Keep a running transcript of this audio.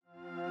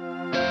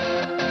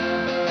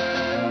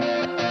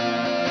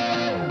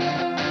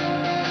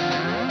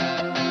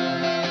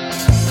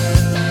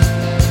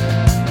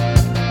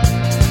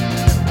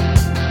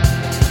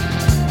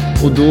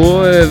Och då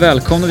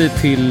välkomnar vi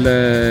till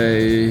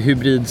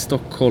Hybrid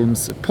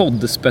Stockholms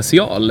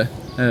poddspecial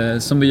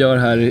som vi gör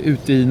här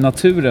ute i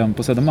naturen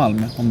på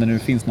Södermalm, om det nu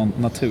finns någon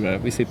natur här.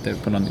 Vi sitter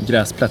på någon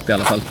gräsplätt i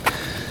alla fall.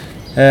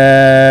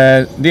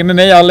 Det är med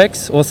mig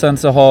Alex och sen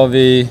så har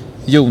vi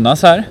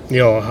Jonas här.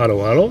 Ja,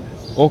 hallå.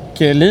 Och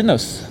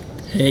Linus.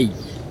 Hej.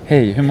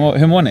 Hej,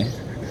 hur mår ni?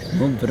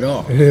 Mår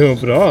bra.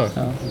 Bra,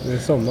 ja. Det är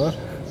sommar.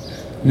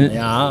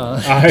 Ja.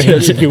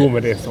 Jo,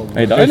 men det är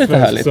sommar. Idag är det lite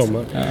härligt.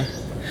 Ja.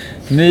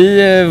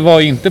 Ni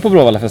var inte på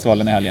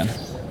Bråvallafestivalen i helgen?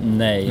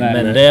 Nej,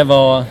 men det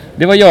var...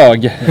 Det var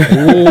jag.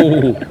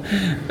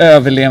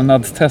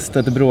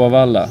 Överlevnadstestet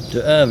Bråvalla.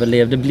 Du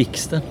överlevde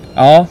blixten.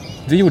 Ja,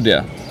 det gjorde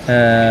jag.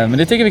 Men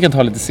det tycker vi kan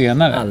ta lite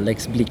senare.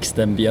 Alex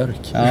Blixten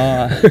Björk.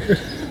 Ja.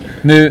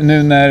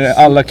 Nu när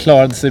alla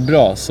klarade sig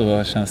bra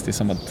så känns det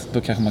som att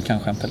då kanske man kan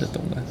skämta lite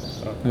om det.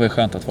 Det var ju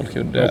skönt att folk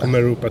gjorde det. Jag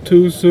kommer ropa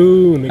too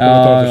soon.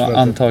 Ja,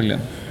 antagligen.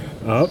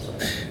 Ja.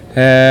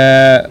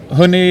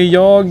 Hörrni,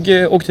 jag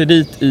åkte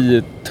dit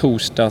i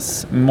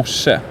torsdags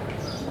morse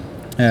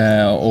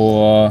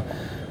och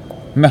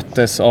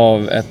möttes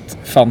av ett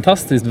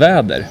fantastiskt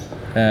väder.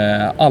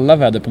 Alla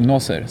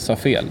väderprognoser sa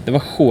fel. Det var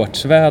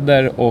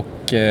shortsväder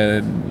och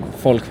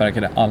folk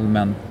verkade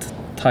allmänt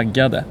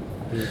taggade.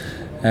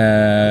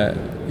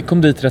 Vi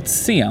kom dit rätt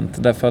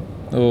sent därför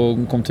att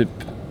de kom typ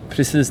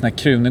precis när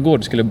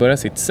Krunegård skulle börja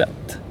sitt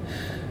set.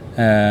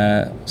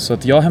 Så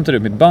att jag hämtade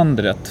ut mitt band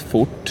rätt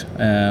fort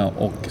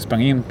och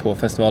sprang in på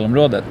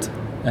festivalområdet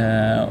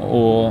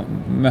och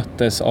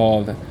möttes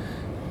av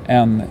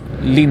en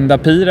Linda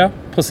Pira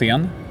på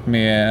scen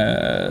med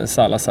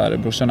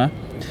Salazar-brorsorna.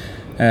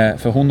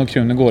 För hon och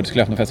Krunegård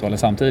skulle öppna festivalen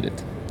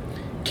samtidigt.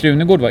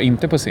 Krunegård var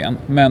inte på scen,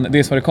 men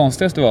det som var det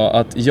konstigaste var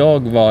att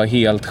jag var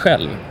helt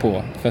själv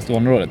på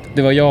festivalområdet.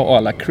 Det var jag och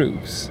alla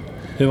crews.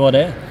 Hur var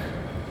det?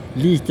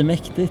 Lite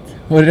mäktigt.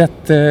 Och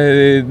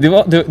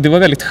det var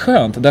väldigt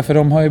skönt, därför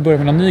de har ju börjat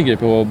med någon ny grej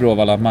på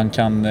Bråvalla.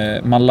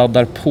 Man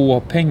laddar på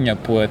pengar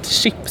på ett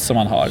chip som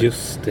man har.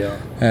 Just det, ja.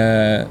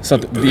 Så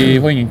att det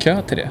var ingen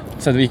kö till det.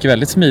 Så att det gick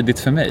väldigt smidigt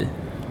för mig.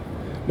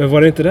 Men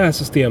var det inte det här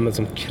systemet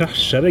som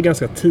kraschade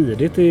ganska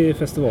tidigt i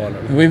festivalen?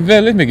 Det var ju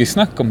väldigt mycket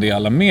snack om det i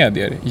alla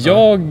medier.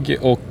 Jag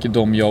och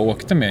de jag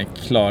åkte med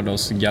klarade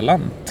oss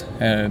galant.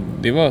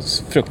 Det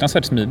var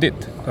fruktansvärt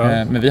smidigt.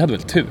 Men vi hade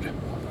väl tur,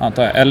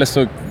 antar jag. Eller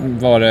så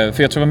var det,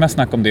 för jag tror det var mest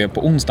snack om det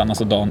på onsdagen,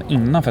 alltså dagen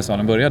innan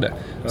festivalen började.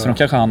 Så de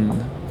kanske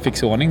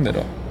fick ordning det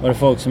då. Var det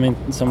folk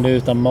som blev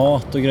utan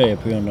mat och grejer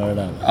på grund av det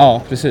där?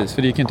 Ja, precis.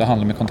 För det gick ju inte att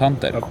handla med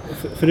kontanter. Ja,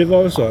 för det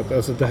var väl så att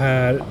alltså, det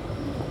här...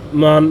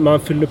 Man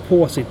fyllde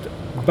på sitt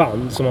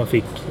band som man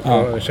fick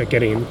och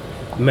checkade in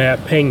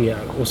med pengar.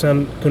 Och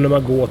sen kunde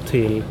man gå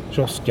till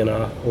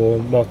kioskerna och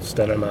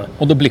matställena.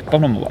 Och då blippar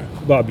man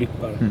bara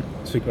blippar.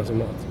 Så fick man sin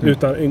mat.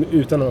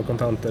 Utan några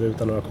kontanter,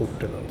 utan några kort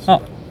eller något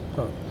sånt där.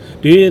 Ja.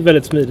 Det är ett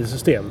väldigt smidigt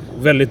system.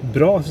 Väldigt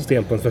bra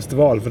system på en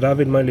festival. För där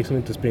vill man ju liksom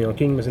inte springa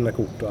omkring med sina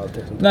kort och allt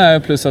det. Nej,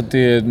 plus att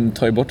det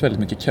tar ju bort väldigt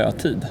mycket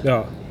kötid.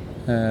 Ja.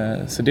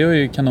 Så det var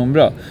ju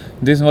kanonbra.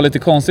 Det som var lite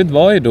konstigt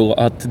var ju då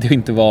att det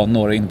inte var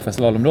några in på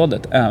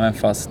festivalområdet, även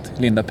fast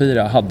Linda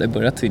Pira hade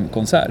börjat sin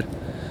konsert.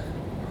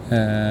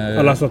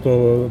 Alla satt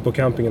på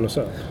campingen och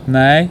så?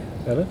 Nej,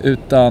 eller?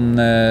 Utan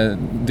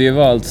det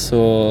var alltså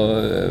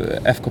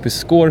FKP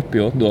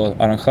Scorpio, då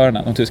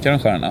arrangörerna, de tyska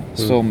arrangörerna,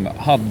 som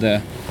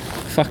hade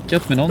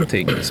fuckat med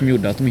någonting som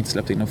gjorde att de inte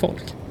släppte in någon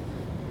folk.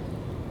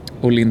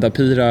 Och Linda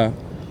Pira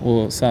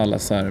och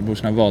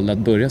Salazar-brorsorna valde att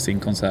börja sin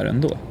konsert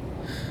ändå.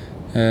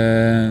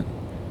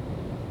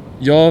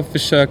 Jag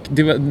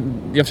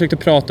försökte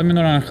prata med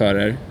några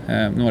arrangörer,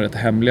 några rätt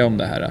hemliga om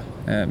det här,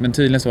 men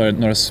tydligen så var det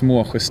några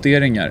små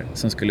justeringar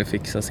som skulle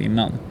fixas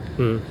innan.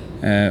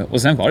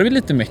 Och sen var det väl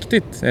lite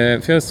mäktigt,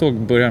 för jag såg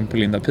början på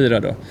Linda Pira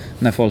då,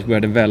 när folk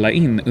började välla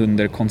in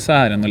under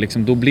konserten och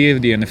liksom, då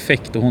blev det en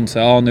effekt och hon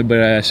sa nu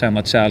börjar jag känna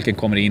att kärleken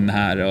kommer in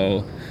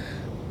här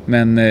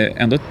men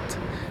ändå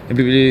jag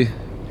blev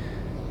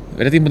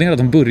väldigt imponerad att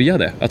de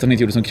började, att de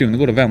inte gjorde som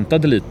Krunegård och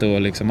väntade lite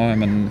och liksom,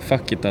 men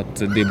fuck it att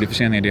det blir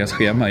förseningar i deras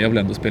schema, jag vill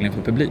ändå spela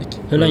inför publik.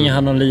 Hur länge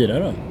hann de lira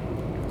då?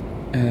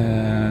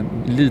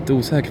 Lite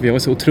osäker, för jag var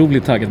så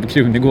otroligt taggad på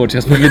Krunegård så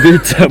jag sprang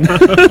dit sen.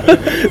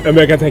 Men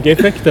jag kan tänka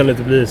effekten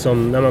lite blir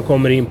som när man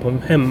kommer in på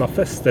en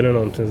hemmafest eller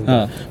någonting sånt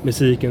där.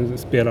 Musiken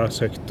spelar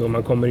högt och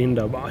man kommer in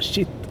där och bara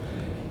shit,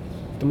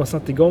 de har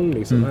satt igång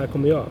liksom, här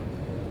kommer jag.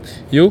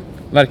 Jo,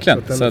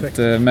 verkligen.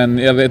 Men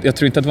jag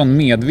tror inte att det var en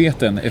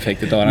medveten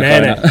effekt av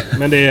arrangörerna. Nej,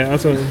 men det är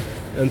alltså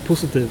en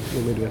positiv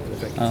och medveten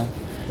effekt. Ja.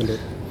 Ändå,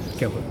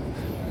 kanske.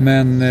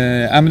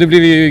 Men det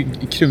blev ju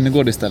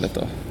Krunegård istället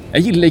då.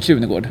 Jag gillar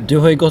Krunegård. Du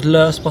har ju gått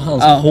lös på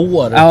hans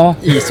hår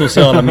i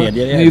sociala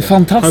medier. Det är ju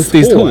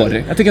fantastiskt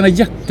hår. Jag tycker han har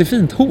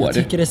jättefint hår. Jag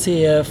tycker det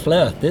ser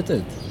flötigt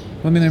ut.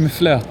 Vad menar du med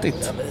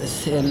flötigt? Ja, det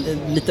ser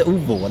lite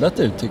ovårdat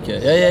ut tycker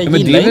jag.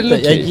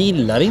 Jag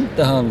gillar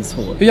inte hans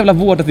hår. Hur jävla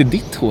vårdat är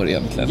ditt hår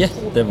egentligen?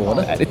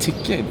 Jättevårdat. Nej, det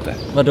tycker jag inte.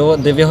 Vadå?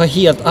 Vi har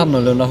helt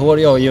annorlunda hår,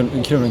 jag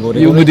och Krunegård.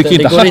 Jo, men du kan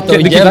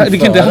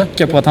inte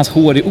hacka på att hans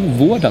hår är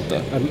ovårdat då.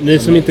 Ja, ni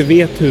som inte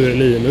vet hur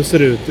Linus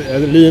ser ut.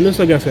 Linus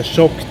har ganska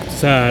tjockt,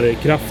 så här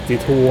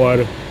kraftigt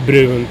hår,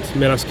 brunt.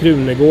 Medan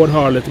Krunegård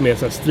har lite mer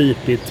så här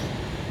stripigt,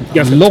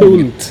 ganska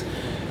tunt,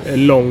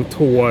 långt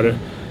hår.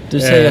 Du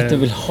säger att du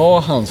vill ha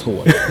hans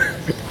hår.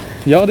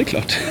 Ja, det är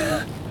klart.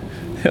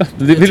 Ja,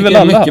 det vill väl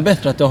alla. Det är mycket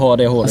bättre att du har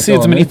det håret. Han ser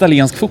ut som en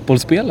italiensk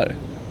fotbollsspelare.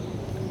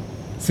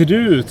 Ser du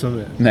ut som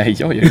det? Nej,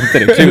 jag gör inte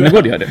det.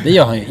 Krunegård gör det. Det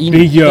gör han ju inte.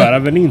 Det gör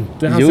han väl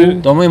inte?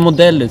 De har ju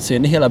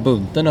modellutseende hela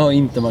bunten och har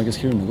inte Marcus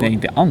Krunegård. Det är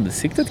inte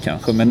ansiktet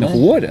kanske, men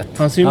håret.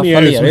 Han ser ju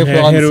mer ut som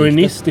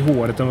heroinist i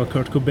håret än vad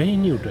Kurt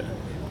Cobain gjorde.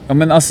 Ja,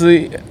 men alltså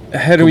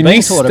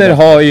heroinister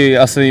har ju,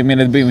 alltså jag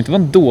menar, det behöver inte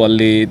vara en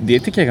dålig, det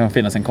tycker jag kan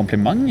finnas en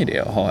komplimang i det,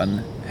 att ha en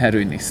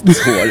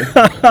heroinists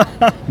hår.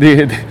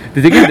 det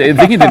tycker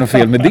inte det är något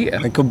fel med det.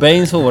 Men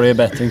Cobains hår är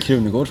bättre än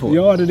Krunegårds hår.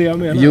 Ja, det är det jag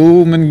menar.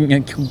 Jo,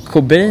 men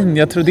Cobain,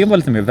 jag tror det var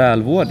lite mer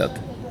välvårdat.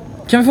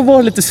 Kan vi få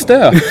vara lite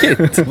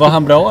stökigt? Var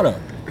han bra då?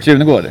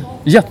 Krunegård?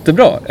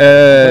 Jättebra.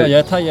 Jag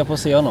är taggad på att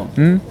se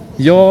honom.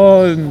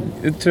 Jag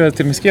tror jag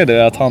till och med skrev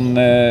det, att han...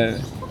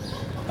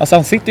 Alltså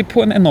han sitter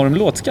på en enorm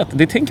låtskatt.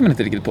 Det tänker man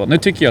inte riktigt på. Nu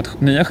tycker jag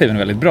att nya skivan är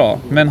väldigt bra.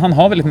 Men han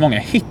har väldigt många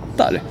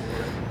hittar.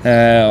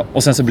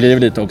 Och sen så blir det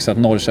lite också att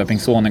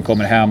Norrköpingssonen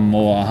kommer hem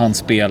och han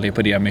spelar ju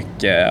på det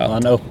mycket. Och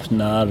han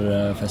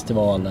öppnar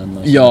festivalen.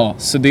 Och så. Ja,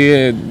 så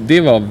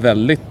det var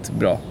väldigt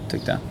bra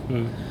tyckte jag.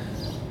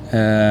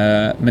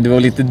 Men det var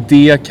lite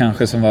det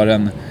kanske som var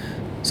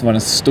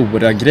den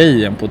stora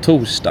grejen på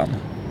torsdagen.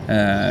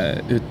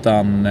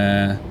 Utan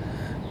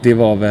det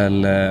var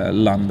väl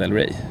Lana Del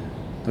Rey.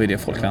 Då är det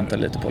folk väntar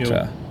lite på, tror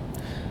jag.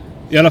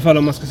 I alla fall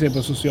om man ska se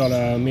på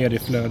sociala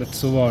medieflödet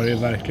så var det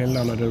verkligen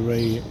Lana Del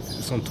Rey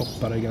som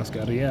toppade ganska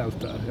rejält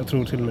där. Jag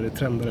tror till och med det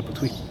trendade på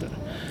Twitter.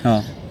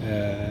 Ja.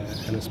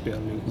 Hennes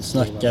spelning. Hon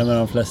snackar med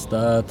de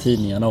flesta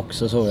tidningarna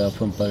också, så jag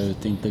pumpar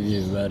ut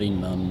intervjuer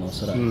innan och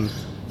sådär.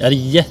 Jag hade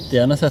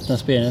jättegärna sett den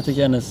spelningen. Jag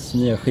tycker hennes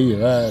nya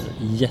skiva är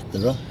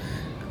jättebra.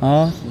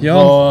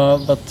 Ja.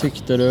 Vad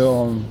tyckte du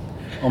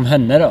om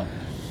henne då?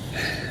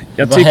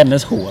 Vad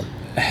hennes hår?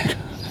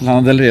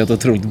 Lana Del Rey har ett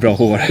otroligt bra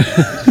hår.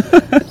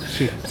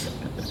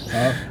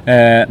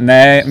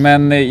 Nej,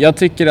 men jag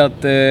tycker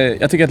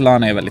att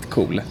Lana är väldigt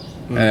cool.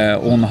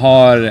 Hon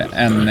har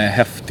en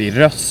häftig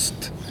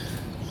röst.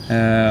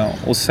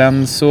 Och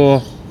sen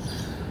så...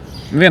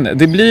 Jag vet inte,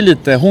 det blir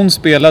lite... Hon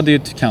spelade ju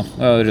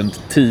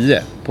runt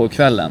 10 på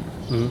kvällen.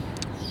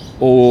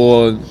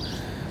 Och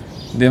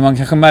det man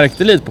kanske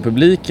märkte lite på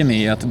publiken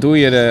är att då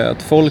är det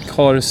att folk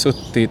har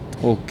suttit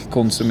och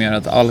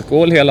konsumerat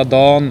alkohol hela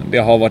dagen. Det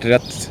har varit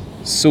rätt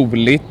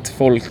soligt.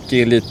 Folk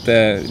är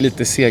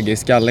lite sega i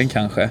skallen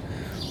kanske.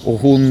 Och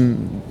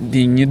det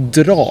är inget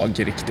drag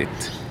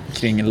riktigt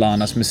kring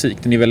Lanas musik.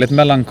 Den är väldigt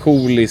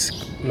melankolisk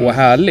och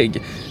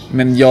härlig.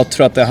 Men jag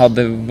tror att det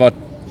hade varit...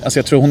 Alltså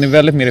jag tror hon är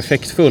väldigt mer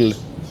effektfull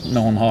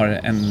när hon har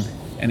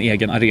en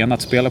egen arena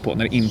att spela på.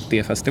 När det inte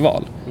är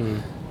festival.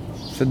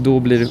 För då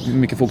blir det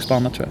mycket fokus på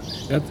annat, tror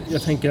jag.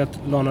 Jag tänker att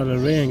Lana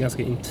Del Rey är en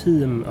ganska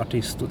intim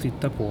artist att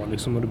titta på.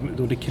 Liksom, och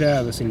då det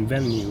kräver sin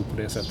venue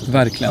på det sättet.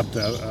 Verkligen.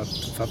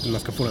 För att man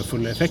ska få den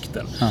fulla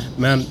effekten. Ja.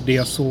 Men det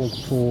jag såg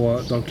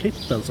på de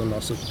klippen som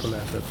lades upp på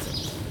nätet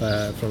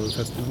från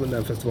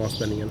den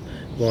festivalspelningen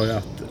var ju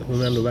att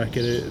hon ändå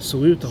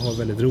såg ut att ha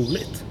väldigt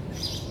roligt.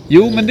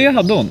 Jo, men det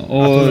hade hon.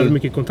 Och... Att hon hade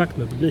mycket kontakt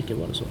med publiken,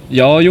 var det så?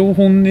 Ja,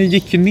 hon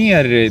gick ju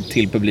ner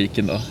till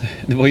publiken då.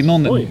 Det var ju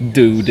någon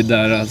dude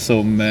där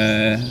som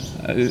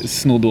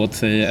snodde åt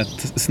sig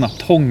ett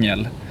snabbt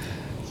hångel.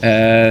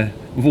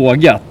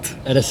 Vågat.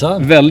 Är det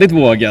sant? Väldigt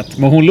vågat,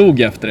 men hon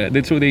log efter det.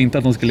 Det trodde jag inte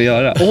att hon skulle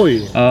göra.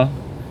 Oj! Ja.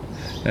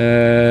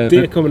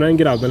 Det kommer den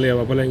grabben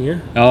leva på länge.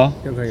 Ja.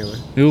 Kan jag tänka mig.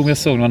 Jo, men jag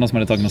såg någon som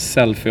hade tagit någon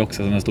selfie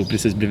också som stod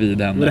precis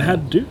bredvid henne. Men det här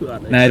du,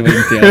 Alex? Nej, det var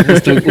inte jag. Jag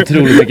stod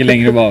otroligt mycket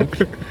längre bak.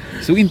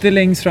 Såg inte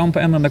längst fram på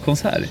en enda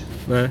konsert.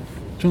 Nej.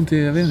 Jag vet inte,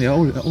 jag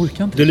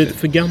orkar inte. Du är lite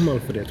för gammal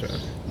för det, tror jag.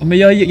 Ja, men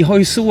jag har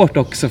ju svårt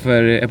också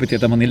för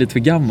epitet att man är lite för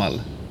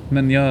gammal.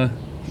 Men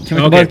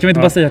kan vi inte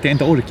bara säga att jag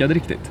inte orkade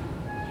riktigt?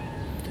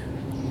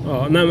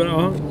 Ja, nej men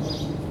ja.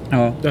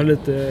 Ja. Det är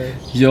lite...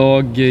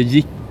 Jag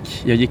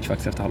gick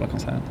faktiskt efter halva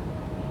konserten.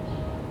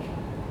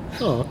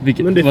 Ja,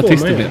 men det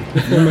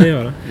får man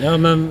göra. Ja,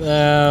 men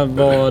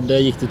vad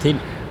gick du till?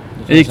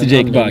 Jag gick till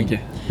Jake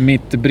Bugg.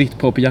 Mitt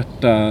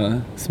Britpop-hjärta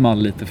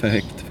small lite för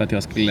högt för att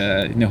jag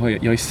skulle... Jag har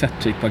ju sett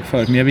Jake Bugg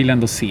förut, men jag ville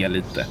ändå se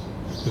lite.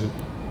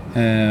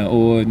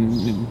 Och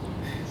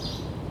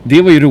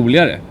det var ju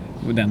roligare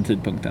på den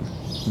tidpunkten.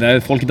 Där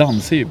folk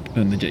dansar ju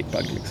under Jake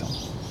Bugg liksom.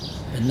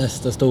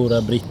 Nästa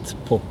stora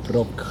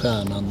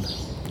Britpop-rockstjärnan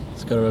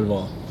ska det väl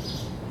vara?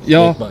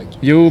 Ja,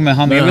 jo, men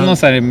han är väl någon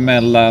så här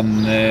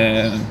mellan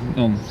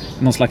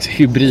någon slags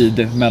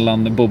hybrid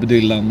mellan Bob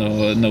Dylan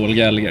och Noel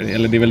Gallagher.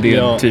 Eller det är väl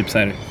det typ så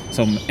här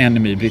som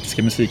Enemy,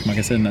 brittiska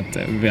musikmagasinet,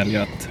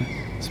 väljer att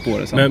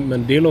spåret som.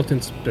 Men det låter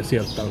inte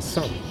speciellt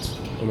dansant.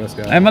 Om jag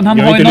ska... Nej, men han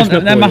har ju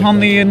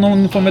han är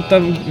någon form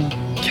av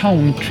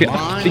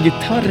countryaktig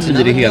gitarr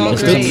i det hela.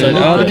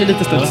 Ja, det blir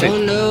lite studsigt.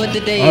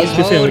 Ja,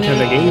 ska se om vi kan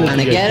lägga in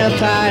lite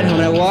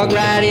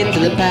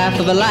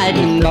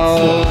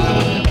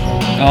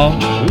Ja,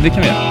 det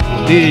kan vi göra.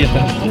 Det är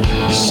jättehäftigt.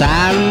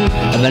 Siren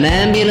of an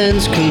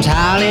ambulance comes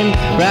howling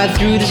right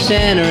through the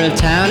center of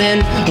town,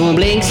 and no one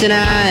blinks an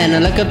eye, and I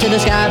look up to the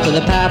sky for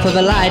the path of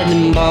a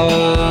lightning bolt.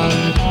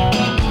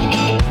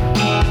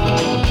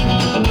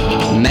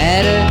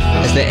 Matter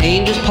as the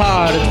angels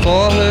parted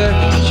for her,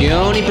 she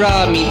only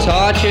brought me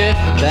torture.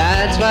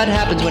 That's what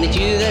happens when it's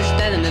you that's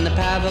standing in the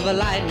path of a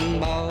lightning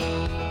bolt.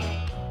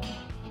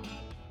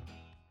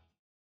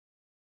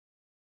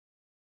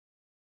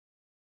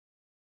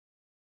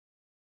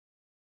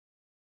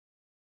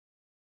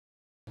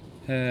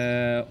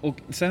 Och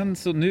sen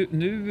så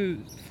nu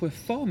får jag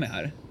för mig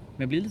här, men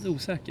jag blir lite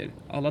osäker.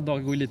 Alla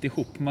dagar går ju lite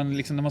ihop. Man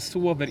liksom, när man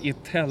sover i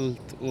ett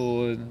tält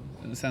och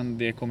sen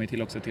det kommer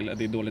till också till att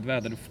det är dåligt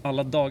väder.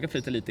 Alla dagar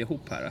flyter lite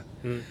ihop här.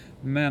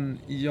 Men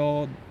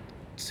jag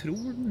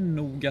tror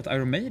nog att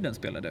Iron Maiden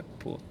spelade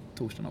på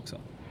torsdagen också.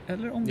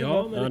 Eller om det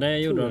var... Ja, det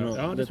gjorde de nog.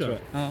 Ja, det tror jag.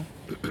 Ja.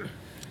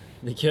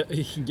 Det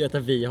är gött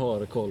att vi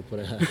har koll på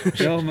det här.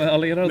 Ja, men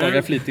alla era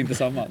dagar flyter inte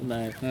samman.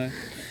 Nej.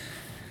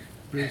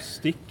 Det är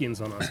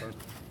stick-ins alltså.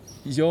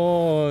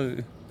 Ja,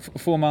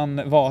 får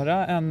man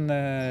vara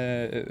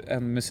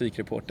en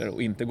musikreporter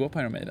och inte gå på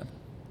Iron Maiden?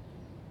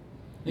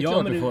 Det är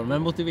klart du får,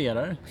 men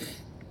motiverar.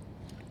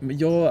 Men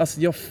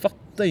jag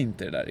fattar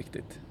inte det där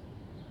riktigt.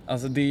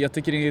 Alltså jag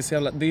tycker det är så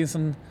jävla... Det är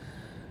sån...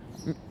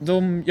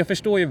 Jag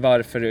förstår ju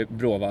varför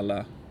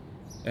Bråvalla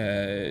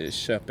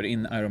köper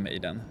in Iron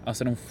Maiden.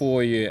 Alltså de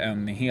får ju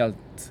en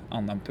helt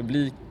annan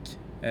publik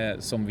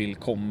som vill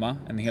komma,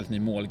 en helt ny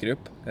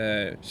målgrupp,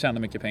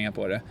 tjänar mycket pengar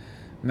på det.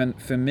 Men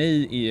för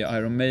mig är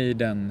Iron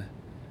Maiden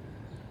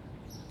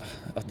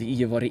att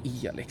det är vad det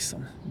är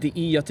liksom.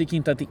 Jag tycker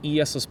inte att det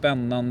är så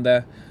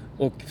spännande,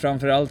 och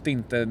framförallt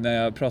inte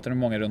när jag pratar med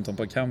många runt om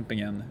på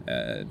campingen,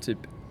 typ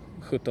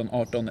 17,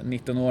 18,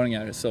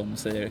 19-åringar som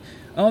säger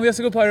jag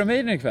ska gå på Iron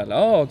Maiden ikväll.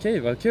 Okej,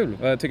 vad kul.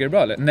 Vad tycker du är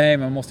bra eller? Nej,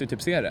 man måste ju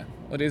typ se det.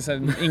 Och det är så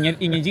här,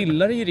 ingen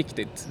gillar det ju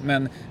riktigt,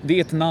 men det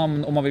är ett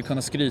namn om man vill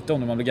kunna skryta om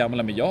när man blir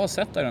gammal. Men jag har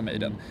sett Iron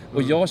Maiden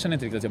och jag känner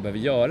inte riktigt att jag behöver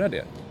göra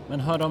det. Men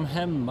hör de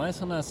hemma i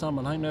sådana här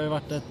sammanhang? Det har ju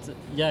varit ett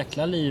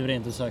jäkla liv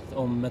rent ut sagt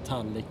om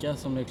Metallica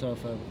som är klar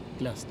för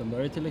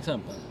Glastonbury till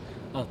exempel.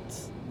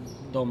 Att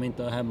de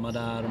inte är hemma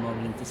där och man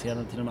vill inte se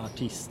dem. Till och med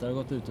artister har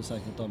gått ut och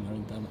sagt att de hör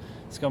inte hemma.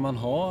 Ska man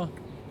ha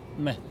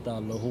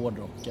metal och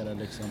hårdrockare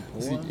liksom på?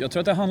 Jag tror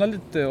att det handlar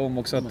lite om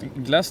också att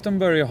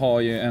Glastonbury har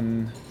ju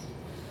en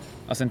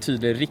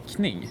tydlig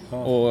riktning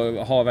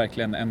och har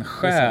verkligen en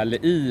själ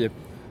i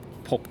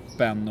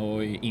poppen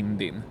och i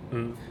indien.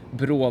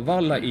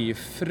 Bråvalla är ju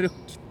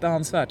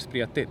fruktansvärt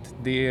spretigt.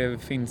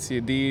 Det finns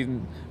ju,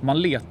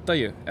 man letar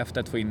ju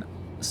efter att få in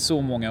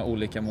så många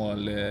olika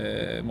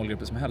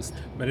målgrupper som helst.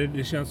 Men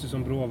det känns ju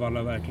som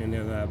Bråvalla verkligen är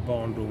den där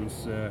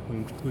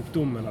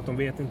barndomssjukdomen, att de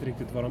vet inte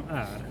riktigt vad de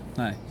är.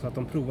 Nej. Så att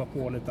de provar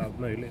på lite allt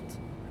möjligt.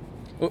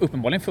 Och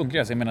uppenbarligen funkar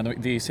det. Jag menar,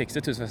 det är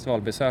 60 000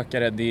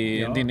 festivalbesökare,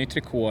 det är nytt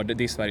rekord,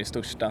 det är Sveriges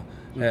största.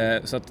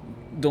 Så att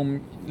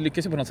de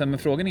lyckas ju på något sätt, men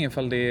frågan är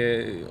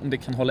om det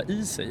kan hålla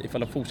i sig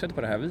ifall de fortsätter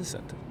på det här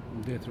viset.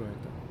 Det tror jag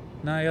inte.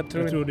 Nej, jag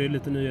tror det är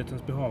lite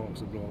nyhetens behag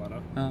också,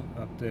 Bråvalla. Ja.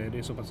 Att det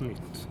är så pass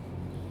nytt.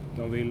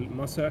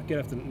 Man söker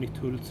efter ett nytt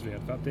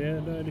Hultsfred, för att det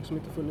har liksom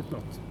inte funnits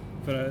något.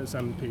 För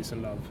sen Peace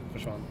and Love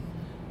försvann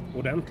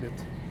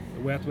ordentligt.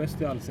 Way Out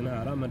West är all sin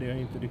ära, men det är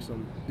inte liksom,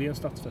 det är en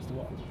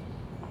stadsfestival.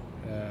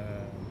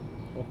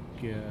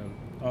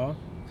 Ja.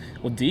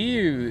 Och det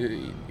är ju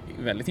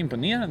väldigt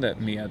imponerande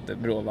med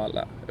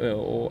Bråvalla,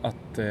 och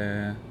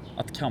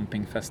att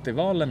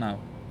campingfestivalerna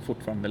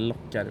fortfarande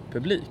lockar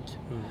publik.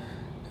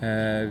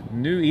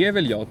 Nu är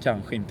väl jag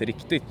kanske inte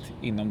riktigt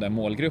inom den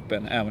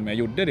målgruppen, även om jag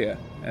gjorde det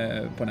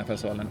på den här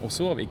festivalen och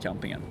sov i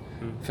campingen.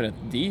 För att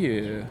det är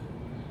ju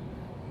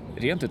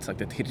rent ut sagt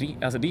det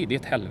är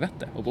ett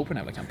helvete att bo på den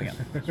här jävla campingen.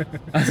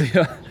 Alltså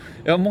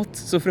jag har mått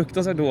så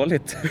fruktansvärt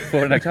dåligt på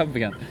den här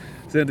campingen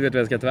så jag inte vet var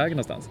jag ska ta vägen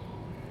någonstans.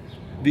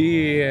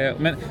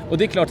 Och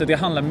det är klart att det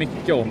handlar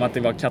mycket om att det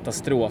var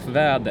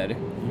katastrofväder.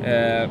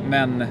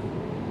 Men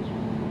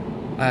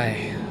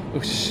nej,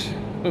 usch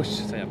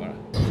säger jag bara.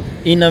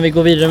 Innan vi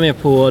går vidare med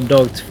på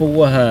dag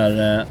 2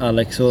 här,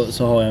 Alex,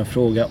 så har jag en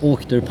fråga.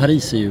 Åkte du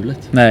Paris i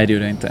hjulet? Nej, det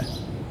gjorde jag inte.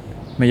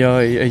 Men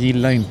jag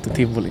gillar inte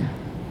tivoli.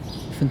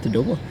 Varför inte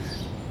då?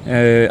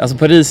 Alltså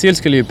Paris-hjul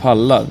skulle ju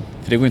palla,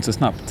 för det går inte så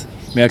snabbt.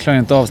 Men jag klarar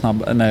inte av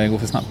när det går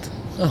för snabbt.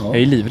 Jaha. Jag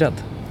är livrädd.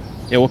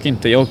 Jag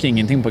åker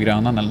ingenting på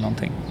Grönan eller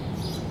någonting.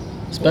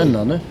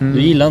 Spännande.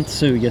 Du gillar inte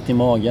suget i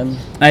magen?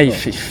 Nej,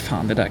 fy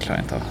fan, det där klarar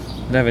jag inte av.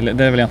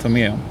 Det vill jag inte vara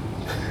med om.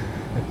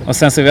 Och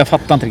sen så jag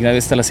fattar inte riktigt när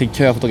vi ställer sig i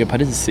kö för att åka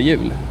Paris i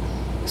jul.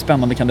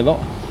 Spännande kan det vara.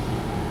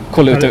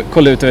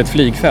 Kolla ut över ett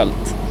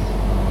flygfält.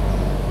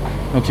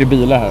 De åker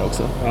bilar här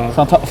också.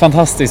 Ja.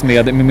 Fantastiskt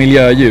med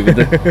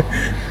miljöljud.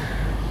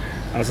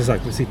 Alltså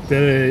sagt, vi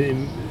sitter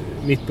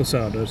mitt på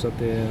Söder så att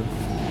det är...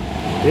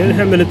 Det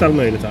händer lite allt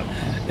möjligt här.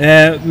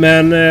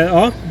 Men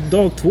ja,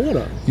 dag 2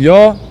 då?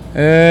 Ja.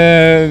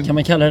 Kan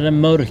man kalla det den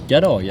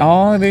mörka dagen?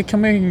 Ja, det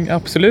kan man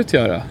absolut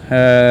göra.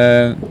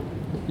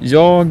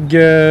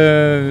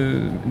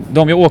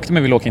 De jag åkte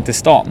med ville åka in till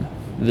stan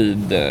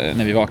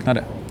när vi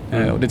vaknade.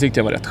 Och det tyckte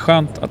jag var rätt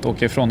skönt att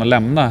åka ifrån och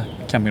lämna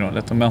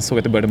campingområdet. Och man såg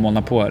att det började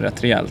molna på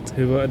rätt rejält.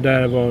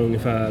 Där var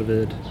ungefär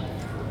vid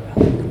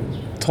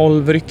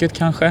 12-rycket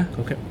kanske.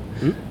 Okay.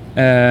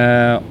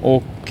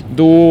 Och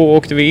då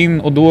åkte vi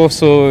in och då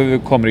så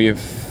kommer det ju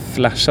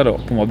flasha då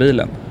på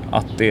mobilen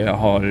att det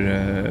har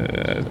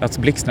att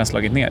blixten har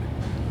slagit ner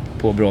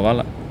på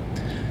Bråvalla.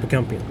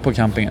 På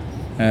campingen.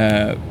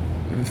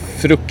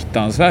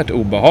 Fruktansvärt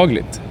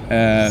obehagligt.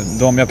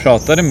 De jag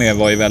pratade med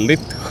var ju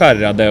väldigt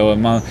skärrade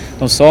och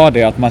de sa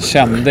det att man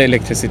kände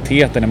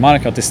elektriciteten i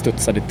marken, att det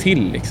studsade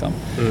till liksom.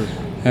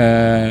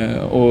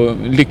 Och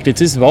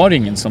lyckligtvis var det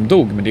ingen som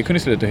dog, men det kunde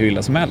sluta hur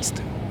illa som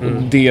helst.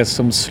 Och det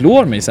som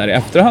slår mig så här i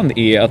efterhand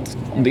är att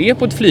om det är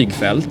på ett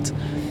flygfält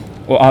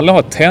och alla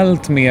har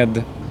tält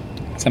med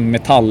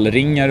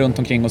metallringar runt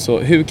omkring och så,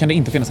 hur kan det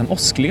inte finnas en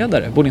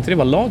åskledare? Borde inte det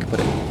vara lag på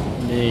det?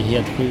 Det är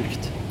helt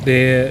sjukt.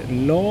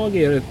 Lag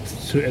är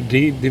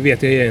det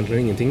vet jag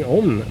egentligen ingenting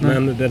om,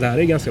 men det där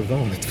är ganska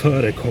vanligt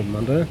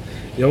förekommande.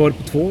 Jag har varit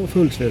på 2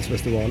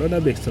 fullsvedsfestivaler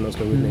där blixten har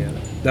slagit ner.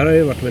 Där har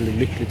det varit väldigt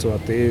lyckligt så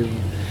att det är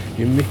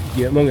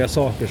många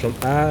saker som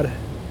är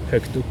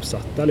högt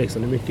uppsatta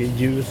liksom. Det är mycket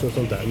ljus och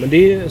sånt där. Men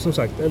det är som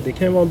sagt, det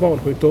kan ju vara en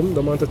barnsjukdom.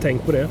 De har inte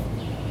tänkt på det.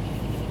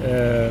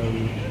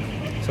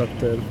 Så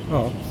att,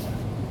 ja.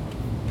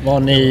 Var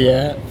ni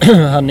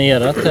har ni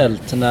era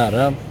tält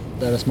nära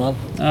där det small?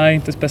 Nej,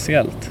 inte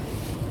speciellt.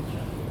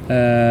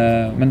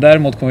 Men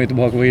däremot kom vi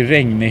tillbaka och i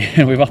regn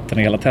och i vatten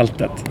i hela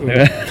tältet.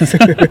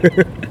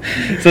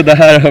 Så det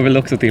här hör väl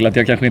också till att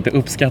jag kanske inte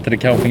uppskattade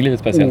campinglivet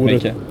speciellt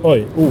mycket.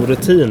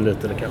 Orutin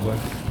lite det kanske.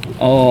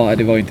 Ja,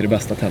 det var ju inte det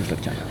bästa tältet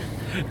kanske.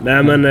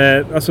 Nej, men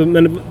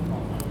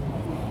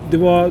det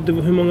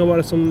var hur många var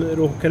det som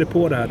råkade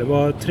på det här? Det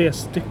var 3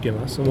 stycken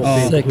va? Som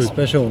 6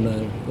 personer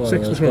var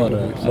 6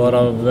 personer.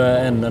 Varav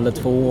 1 eller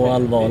 2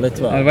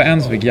 allvarligt va? Ja, det var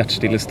en som fick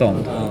hjärtstillestånd.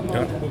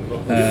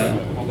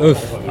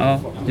 Uff. Ja,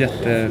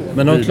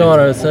 Men de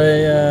klarade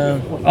sig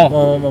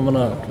vad man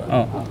har hört va?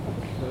 Ja.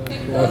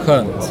 Det var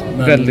skönt.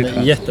 Men väldigt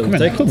skönt.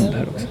 Jätteotäckt. Kommer en hund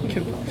här också.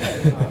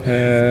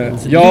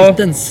 Kul. Ja,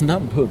 liten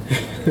snabb hund.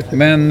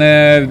 Men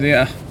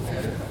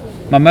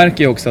man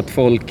märker ju också att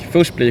folk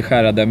först blir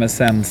skärade, men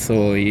sen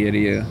så är det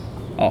ju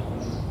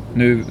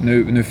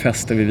nu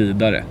fäster vi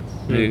vidare.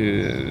 Det är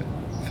ju,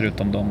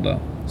 förutom de då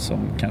som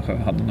kanske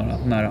hade några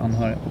nära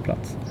anhöriga på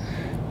plats.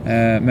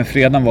 Men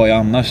fredagen var ju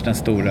annars den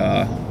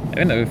stora,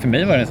 jag vet inte, för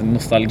mig var det en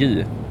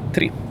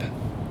nostalgitripp.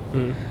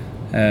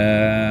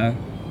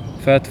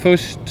 För att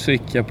först så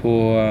gick jag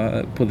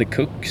på The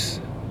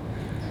Cooks.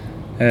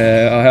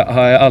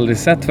 Har jag aldrig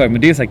sett förr,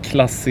 men det är så här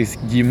klassisk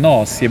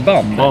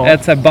gymnasieband.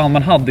 Ett så här band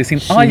man hade i sin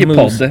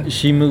iPod.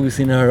 She moves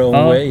in her own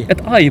way.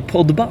 Ett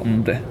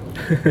iPod-band.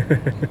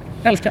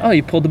 Jag älskar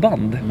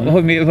iPod-band.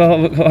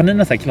 Har ni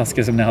några så här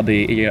klassiker som ni hade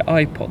i er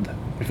iPod?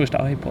 Er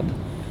första iPod?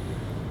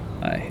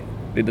 Nej,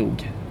 det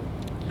dog.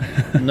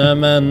 Nej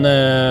men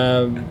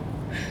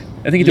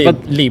jag tänker typ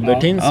att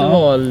Libertines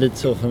var lite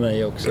så för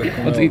mig också.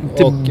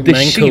 Och The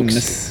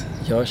Shins.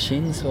 Ja,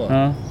 Shins var.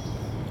 Ja.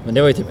 Men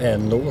det var ju typ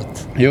en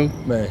låt. Jo,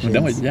 men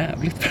den var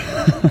jävligt bra.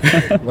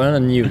 Var den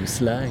en new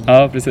slang?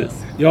 Ja,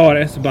 precis. Jag har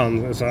ett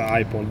band, alltså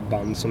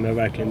iPod-band som jag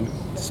verkligen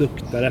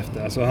suktar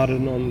efter. Alltså hade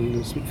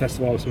någon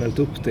festival som hällt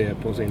upp det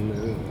på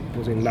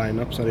sin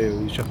line-up så hade jag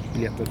köpt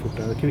biljetter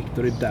fortare kvickt.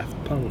 Och det är Daft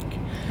Punk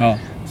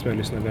som jag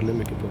lyssnar väldigt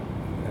mycket på.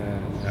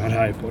 Jag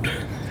har iPod.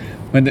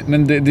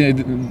 Men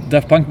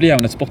Daft Punk blir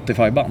även ett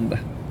Spotify-band.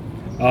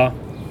 Ja.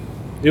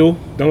 Jo,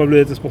 de har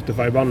blivit ett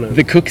Spotify-band nu.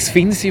 The Cooks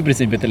finns ju i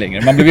princip inte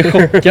längre. Man blev ju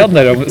chockad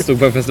när de stod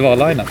på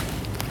festivallinen.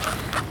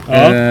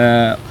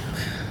 Ja.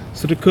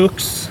 Så The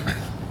Cooks.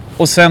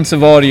 Och sen så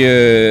var det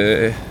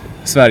ju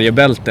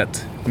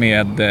Sverigebältet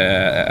med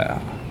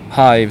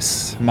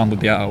Hives, Mando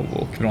Diao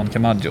och Veronica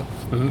Maggio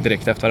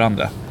direkt efter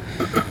varandra.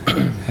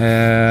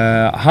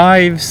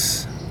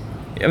 Hives,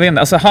 jag vet inte,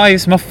 alltså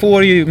Hives,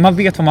 man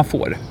vet vad man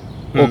får.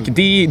 Och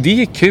det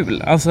är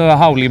kul. Alltså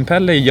Howlin'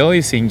 Pelle gör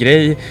ju sin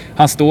grej.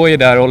 Han står ju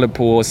där och håller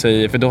på och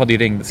säger, för då hade ju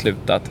regnet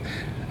slutat.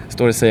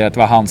 Står och säger att det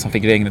var han som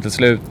fick regnet att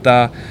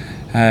sluta.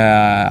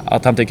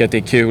 Att han tycker att det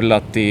är kul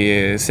att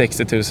det är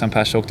 60 000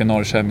 personer åkte till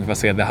Norrköping för att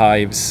se The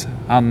Hives.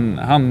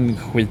 Han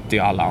skiter ju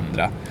alla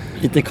andra.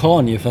 Lite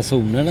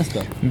Kanye-fasoner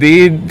nästan.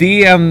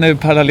 Det är en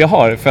parallell jag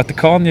har. För att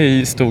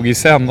Kanye stod ju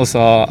sen och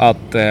sa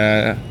att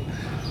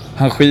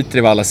han skiter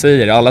i vad alla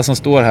säger. Alla som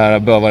står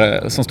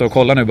här som står och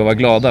kollar nu bör vara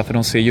glada, för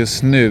de ser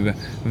just nu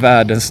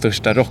världens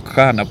största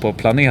rockstjärna på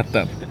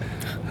planeten.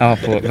 Ja,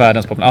 på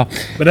världens på planeten.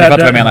 Ja, det fattar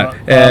vad jag menar.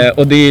 Ja.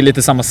 Och det är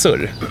lite samma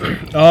surr.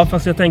 Ja,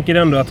 fast jag tänker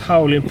ändå att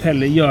Howlin'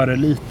 Pelle gör det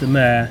lite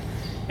med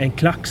en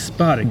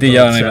klackspark. Det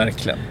gör han ju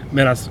verkligen.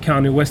 Medan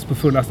Kanye West på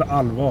fullaste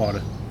allvar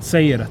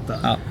säger detta.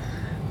 Ja.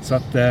 Så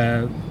att,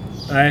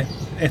 nej,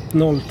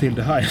 1-0 till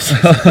The Hives.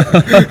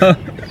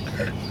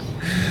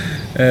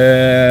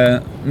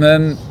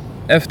 Men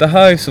efter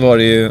Hive så var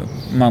det ju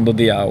Mando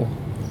Diao.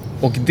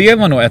 Och det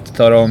var nog ett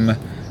av de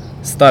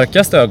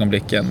starkaste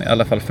ögonblicken, i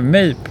alla fall för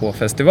mig, på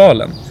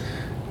festivalen.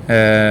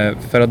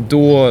 För att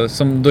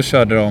då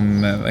körde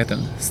de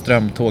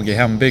strömtåg i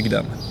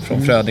hembygden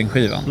från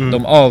Frödingskivan.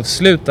 De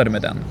avslutade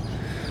med den.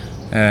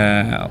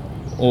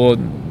 Och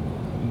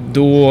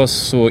då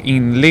så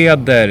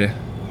inleder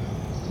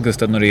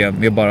Gustav Norén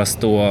med bara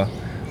stå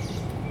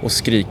och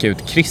skrika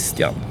ut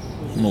Christian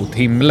mot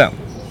himlen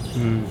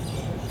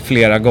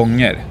flera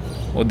gånger.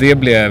 Och det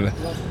blev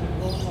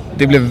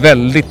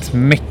väldigt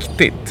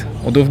mäktigt.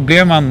 Och då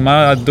blev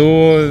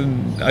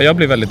jag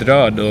blev väldigt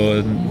rörd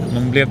och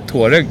man blev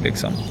tårögd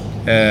liksom.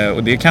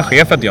 Och det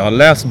kanske är för att jag har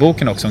läst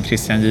boken också om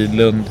Christian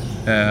Gidlund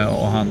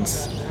och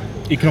hans...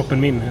 I kroppen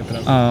min heter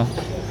den. Ja.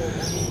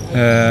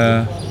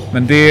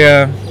 Men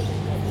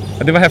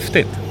det var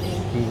häftigt.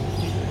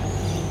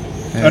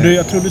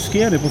 Jag tror du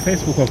skrev det på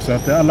Facebook också,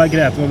 att alla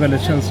grät var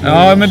väldigt känsligt.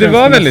 Ja, men det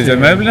var väldigt,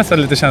 men det blir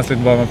nästan lite känsligt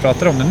vad man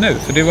pratar om det nu.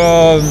 För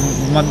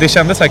det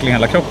kändes verkligen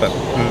hela kroppen.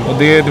 Och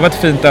det var ett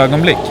fint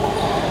ögonblick.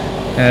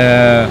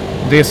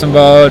 Det som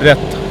var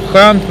rätt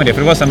skönt med det,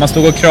 för det var så här, man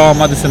stod och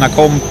kramade sina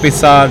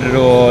kompisar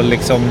och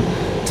liksom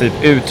typ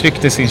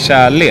uttryckte sin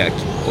kärlek.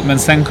 Men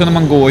sen kunde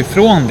man gå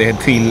ifrån det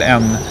till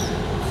en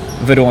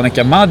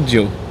Veronica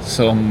Maggio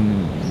som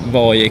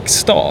var i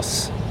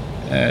extas.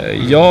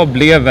 Jag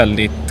blev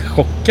väldigt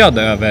chockad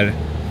över...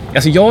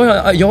 Alltså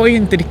jag har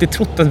inte riktigt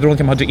trott att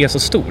Veronica Maggio är så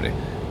stor.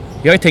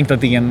 Jag har tänkt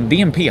att det är en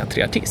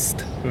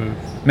P3-artist.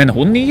 Men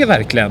hon är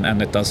verkligen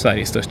en av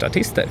Sveriges största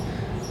artister.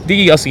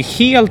 Det är alltså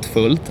helt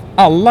fullt.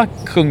 Alla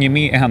sjunger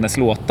med i hennes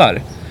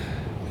låtar.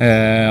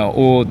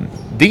 Och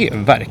det är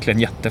verkligen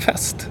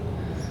jättefest.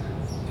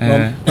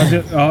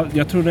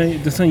 Jag tror det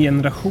är en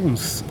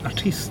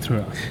generationsartist, tror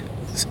jag.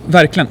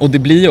 Verkligen, och det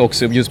blir ju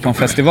också just på en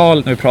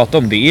festival när vi pratar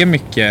om det är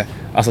mycket,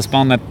 alltså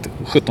spannet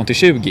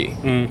 17-20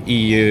 är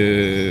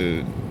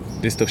ju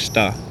den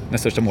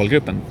största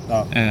målgruppen.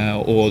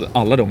 Och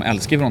alla de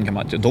älskar Veronica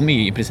Maggio. De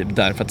är i princip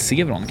där för att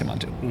se Veronica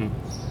Maggio.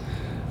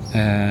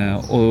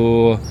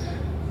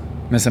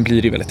 Men sen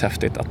blir det ju väldigt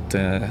häftigt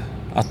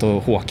att då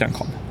Håkan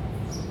kom.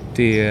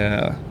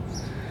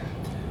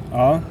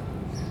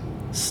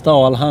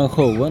 Stal han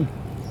showen?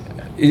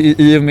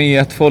 I och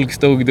med att folk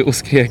stod och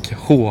skrek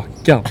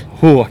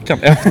Håkan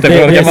efter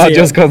Veronica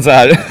Maggios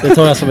konsert. Det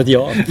tar jag som ett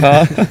ja.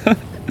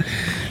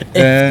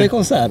 Efter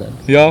konserten?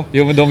 Ja,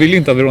 men de ville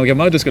inte att Veronica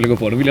Maggio skulle gå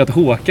på. De ville att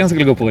Håkan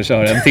skulle gå på och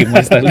köra en timme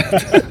istället.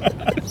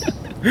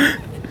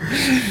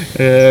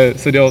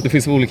 Så det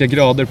finns olika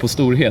grader på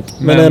storhet.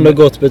 Men ändå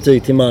gott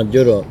betyg till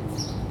Maggio då?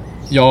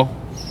 Ja,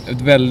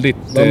 ett väldigt...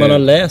 Vad man har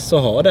läst så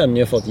har den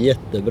ju fått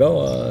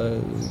jättebra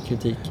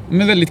kritik.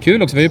 Men väldigt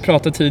kul också. Vi har ju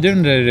pratat tidigare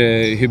under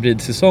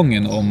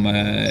hybridsäsongen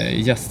om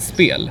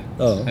gästspel.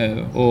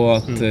 Och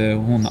att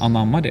hon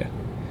anammar det.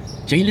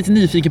 Jag är lite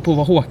nyfiken på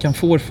vad Håkan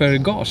får för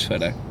gage för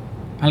det.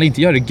 Han lär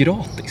inte göra det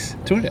gratis.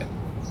 Tror du det?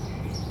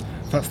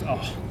 Fast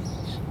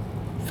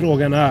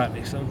frågan är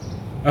liksom...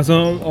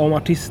 Alltså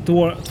om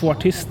två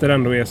artister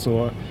ändå är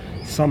så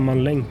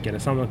sammanlänkade,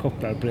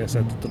 sammankopplade på det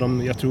sättet. Och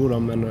jag tror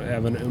de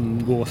även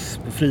umgås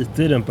på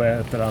fritiden på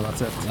ett eller annat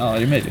sätt. Ja,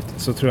 det är möjligt.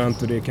 Så tror jag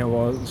inte det kan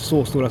vara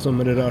så stora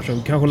summor det rör sig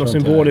om. Kanske någon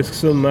symbolisk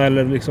summa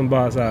eller liksom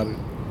bara så här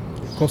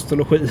kost och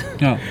logi.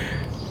 Ja.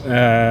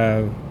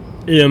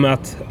 I och med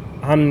att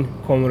han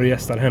kommer och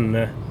gästar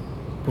henne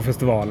på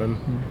festivalen.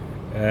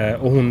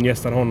 Och hon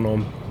gästar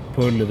honom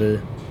på Ullevi.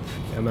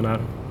 Jag menar...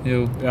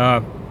 Jo.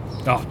 Ja.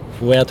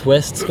 Way Out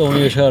West ska hon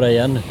ju köra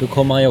igen. Då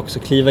kommer han ju också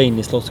kliva in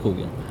i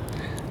Slottsskogen.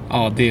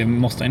 Ja, det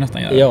måste han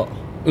nästan göra. Ja.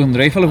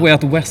 Undrar ifall Way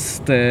Out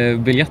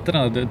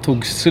West-biljetterna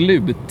tog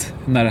slut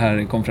när det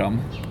här kom fram.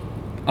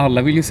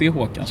 Alla vill ju se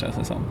Håkan, känns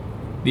det som.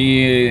 Det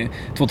är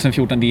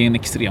 2014, det är en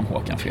extrem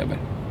Håkan-feber.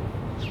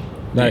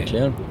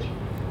 Verkligen.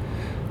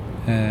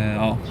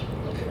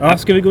 Ja,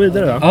 ska vi gå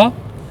vidare då? Ja.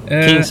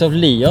 Kings of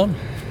Leon.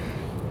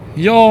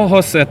 Jag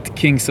har sett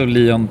Kings of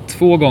Leon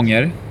 2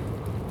 gånger.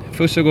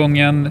 Första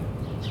gången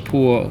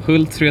på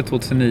Hultsfred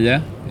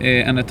 2009.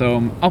 En av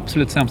de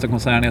absolut sämsta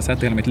konserterna jag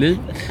sett i hela mitt liv.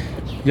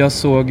 Jag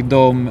såg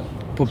dem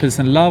på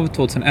Peace and Love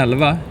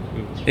 2011.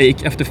 Jag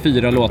gick efter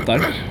 4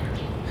 låtar.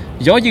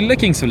 Jag gillar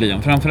Kings of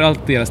Leon,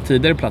 framförallt deras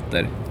tidigare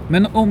plattor.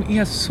 Men de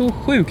är så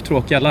sjukt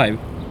tråkiga live.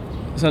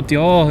 Så att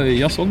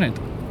jag såg det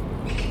inte.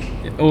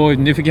 Och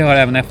nu fick jag höra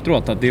även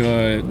efteråt att det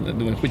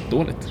var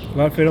skitdåligt.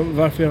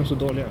 Varför är de så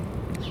dåliga?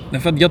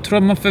 Därför att jag tror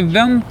att man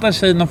förväntar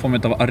sig någon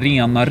form av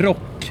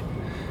arenarock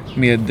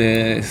med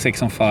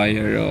Sex on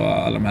Fire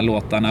och alla de här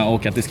låtarna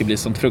och att det ska bli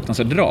sånt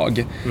fruktansvärt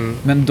drag.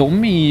 Men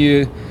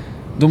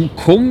de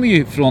kommer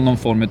ju från någon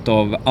form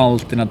av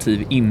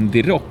alternativ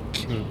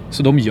indie-rock.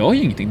 Så de gör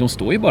ju ingenting, de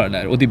står ju bara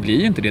där och det blir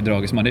ju inte det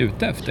draget som man är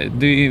ute efter.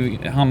 Det är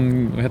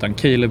vad heter han?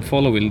 Caleb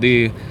Followill,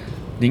 det är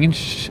ingen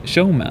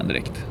showman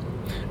direkt.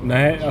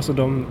 Nej, alltså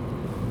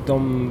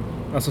de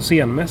alltså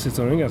scenmässigt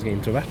så är de ganska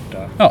introverta.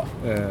 Ja.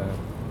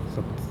 Så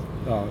att,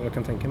 jag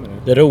kan tänka mig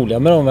det. Det roliga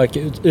med dem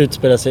verkar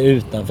utspela sig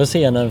utanför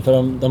scenen,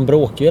 för de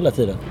bråkar ju hela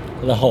tiden.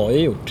 Eller har ju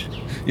gjort.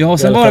 Ja, och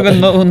sen var det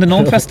väl under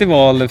någon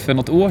festival för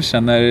något år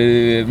sedan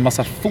när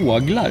massa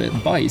fåglar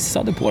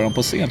bajsade på dem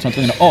på scen så de var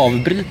tvungna att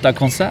avbryta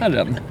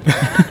konserten.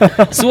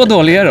 Så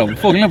dåliga är de.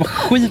 Fåglarna bara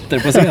skiter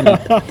på scenen.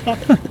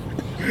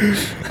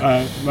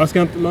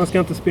 Man ska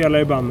inte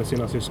spela i band med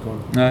sina syskon.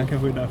 Nej.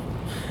 Kanske är därför.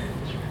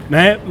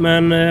 Nej,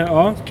 men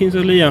ja, Kings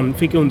of Leon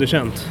fick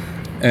underkänt.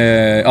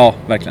 Ja,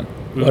 verkligen.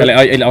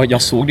 Eller,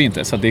 jag såg det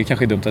inte, så det är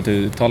kanske dumt att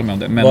du talar med om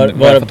det. Men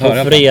var det på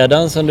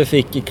fredagen som du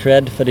fick i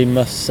cred för din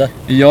mössa?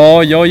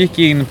 Ja, jag gick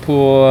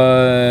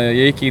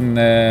in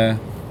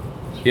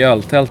i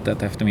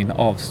öltältet efter min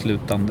när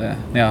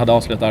jag hade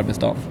avslutat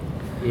arbetsdagen.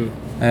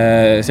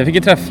 Så jag fick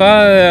ju träffa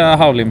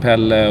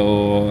Howlin'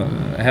 och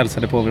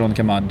hälsade på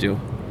Veronica Maggio.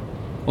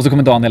 Och så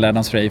kommer Daniel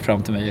Adams-Ray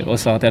fram till mig och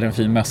sa att jag hade en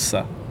fin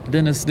mössa.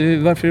 Linus,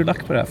 varför är du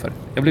lack på det här för?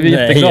 Jag blev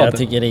jätteglad. Jag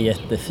tycker det är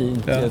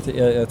jättefint. Ja.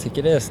 Jag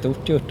tycker det är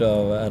stort gjort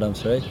av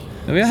Adams-Ray.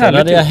 Sen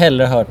hade jag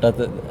hellre hört att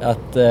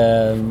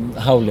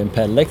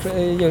Howlin'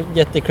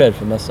 gett dig cred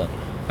för mössan.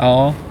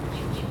 Ja.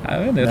 Jag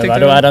vet inte,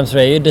 men Adams-Ray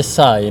är ju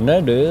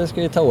designer, du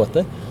ska ju ta åt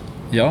det.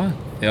 Ja,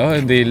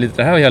 det är lite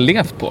det här jag har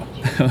levt på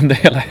under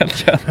hela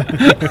helgen.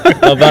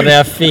 Och bara när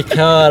jag fick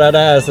höra det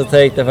här så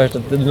tänkte jag först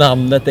att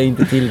namnet är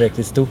inte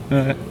tillräckligt stort.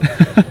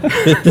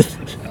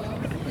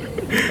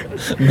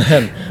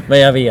 Men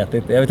jag vet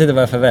inte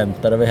vad jag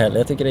förväntade mig heller.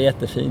 Jag tycker det är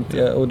jättefint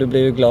och du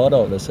blev ju glad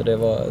av det, så det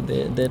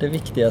är det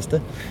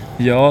viktigaste.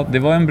 Ja, det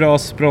var en bra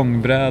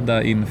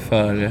språngbräda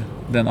inför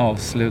den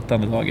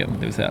avslutande dagen,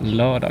 det vill säga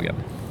lördagen.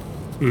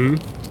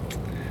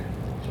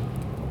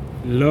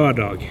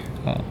 Lördag.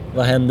 Ja.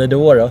 Vad hände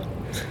då? Jag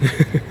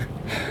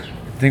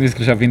tänkte vi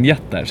skulle köra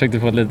vignett där, försökte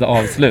få ett litet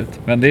avslut,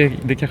 men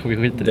det kanske vi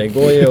skiter i. Det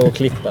går ju att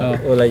klippa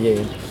och lägga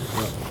in.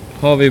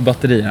 Har vi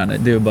batteri här nu?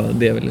 Det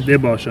är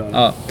bara att köra.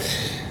 Ja.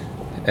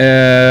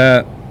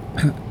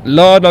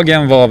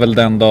 Lördagen var väl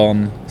den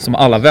dagen som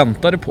alla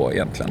väntade på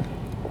egentligen.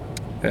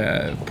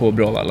 På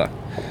Bråvalla.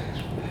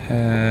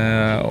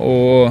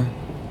 Och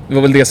det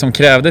var väl det som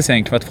krävdes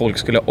egentligen för att folk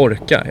skulle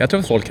orka. Jag tror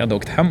att folk hade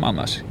åkt hem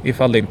annars,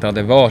 ifall det inte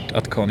hade varit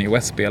att Kanye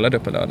West spelade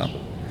på lördagen.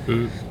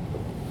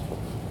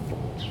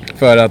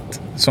 För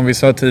att, som vi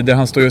sa tidigare,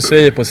 han står ju och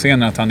säger på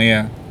scenen att han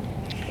är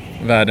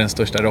världens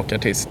största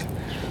rockartist.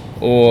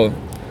 Och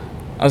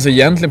alltså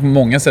egentligen på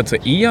många sätt så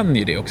är han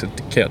ju det också,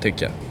 kan jag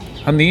tycka.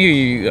 Han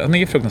är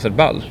ju fruktansvärt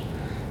ball.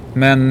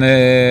 Men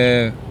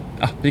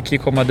vi kan ju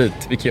komma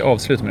dit. Vi kan ju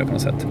avsluta med det på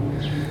något sätt.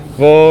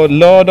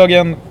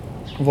 Lördagen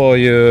var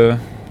ju... Jag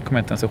kommer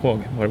inte ens ihåg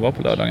vad det var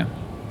på lördagen.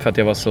 För att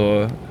jag var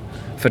så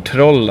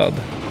förtrollad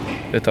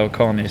utav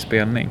Kanyes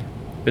spelning.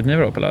 Vet ni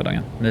vad det var på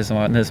lördagen? Ni som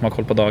har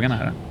koll på dagarna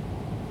här.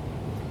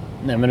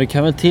 Nej, men du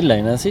kan väl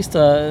tillägna den sista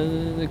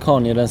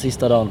Kanye den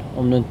sista dagen.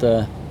 Om du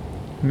inte...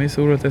 Men jag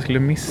såg att jag skulle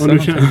missa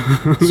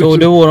Så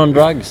du War on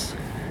Drugs?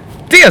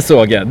 Det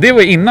såg jag! Det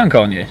var innan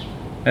Kanye.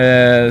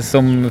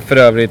 Som för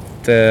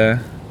övrigt...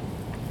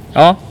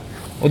 ja.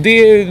 Och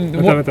det...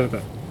 Vänta.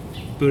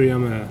 Börja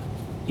med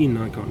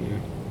innan Kanye.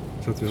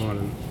 Så att vi har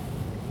en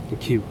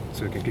cue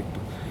så jag kan klippa.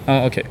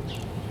 Ja, okej.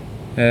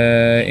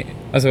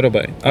 Alltså då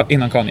börjar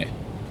innan Kanye.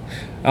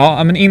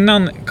 Ja, men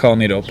innan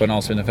Kanye då på den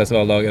avslutande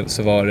festivaldagen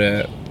så var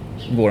det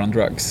War on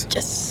Drugs.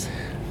 Yes!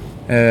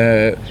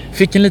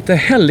 Fick en lite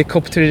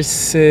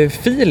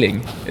helikopters-feeling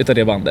utav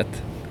det bandet.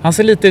 Han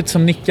ser lite ut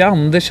som Nicke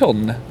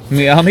Andersson.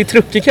 Han är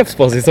truckerkeps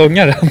på sig,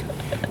 sångaren.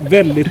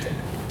 Väldigt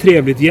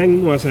trevligt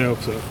gäng må jag säga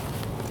också.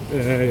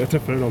 Jag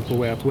träffade dem på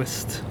Way Out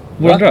West.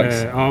 War on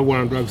Drugs? Ja,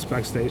 War on Drugs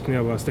backstage när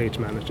jag var stage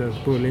manager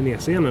på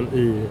Linnéscenen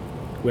i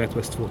Way Out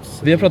West 2000.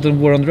 Vi har pratat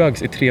om War on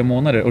Drugs i 3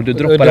 månader och du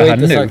droppar det här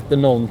nu. Du har inte sagt det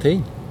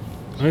någonting.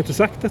 Har jag inte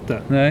sagt detta?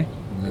 Nej.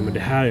 Men det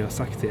här har jag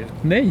sagt till er.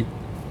 Nej.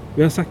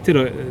 Vi har sagt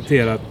till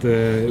er att...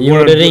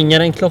 det ringer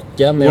en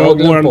klocka, men jag har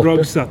glömt bort det. War on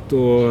Drugs satt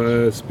och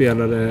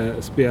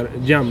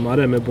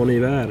jammade med Bon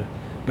Iver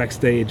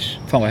backstage.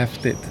 Fan vad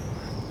häftigt.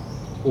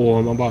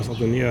 Och man bara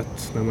satt och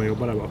njöt när man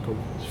jobbade där bakom.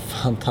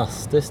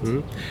 Fantastiskt.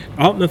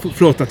 Ja, men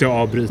förlåt att jag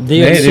avbryter.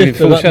 Det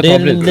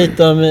är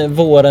lite om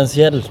vårens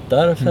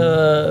hjältar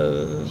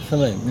för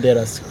mig.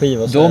 Deras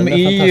skiva. De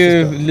är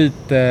ju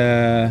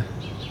lite...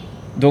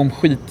 De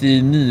skiter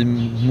i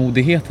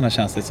nymodigheterna,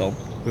 känns det som.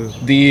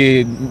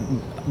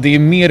 Det är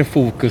mer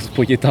fokus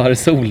på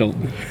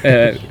gitarrsolon.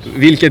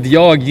 Vilket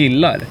jag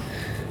gillar.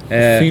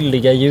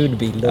 Fylliga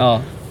ljudbilder.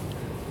 Ja.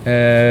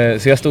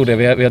 Så jag stod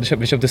där,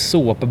 vi köpte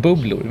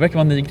såpbubblor. Det verkar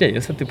vara en ny grej. Jag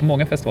har sett det på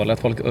många festivaler att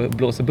folk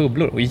blåser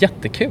bubblor. Och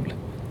jättekul.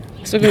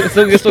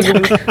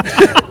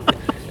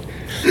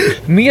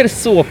 Mer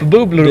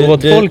såpbubblor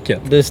åt folket.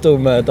 Du stod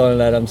med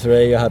Daniel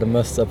Adams-Ray och hade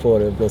mössa på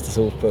dig och blåste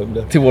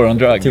såpbubblor. Till War on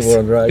Drugs.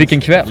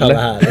 Vilken kväll. Fan, vad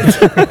härligt.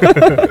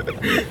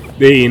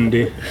 Det är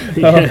indie.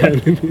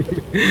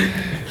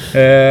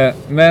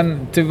 Men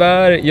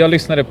tyvärr, jag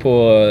lyssnade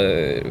på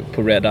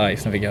Red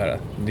Eyes när vi fick höra.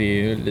 Det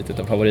är ju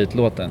lite av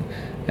favoritlåten.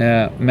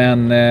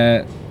 Men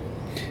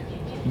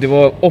det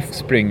var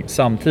Offspring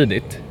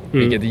samtidigt,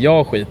 vilket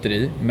jag skiter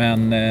i.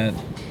 Men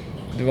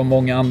det var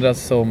många andra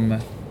som...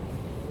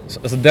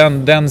 Alltså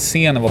den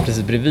scenen var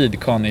precis bredvid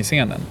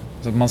Kanye-scenen.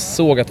 Så man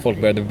såg att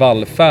folk började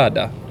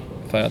vallfärda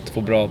för att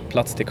få bra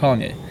plats till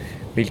Kanye.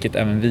 Vilket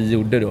även vi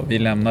gjorde då. Vi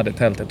lämnade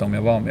tältet om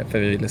jag var med för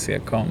vi ville se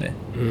Kanye.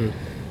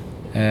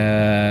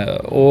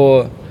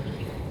 Och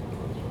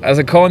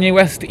alltså Kanye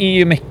West är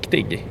ju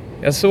mäktig.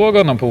 Jag såg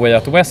honom på Way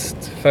Out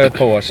West för ett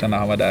par år sedan när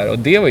han var där. Och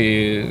det var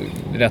ju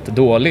rätt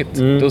dåligt.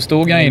 Då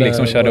stod han ju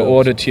liksom och körde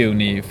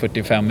autotune i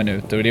 45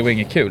 minuter. Och det var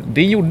inget kul.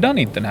 Det gjorde han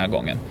inte den här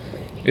gången.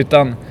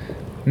 Utan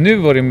nu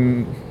var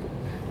det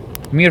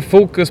mer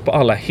fokus på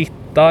alla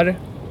hittar.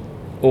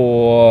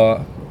 Och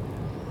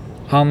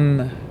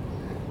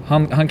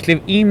han klev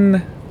in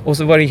och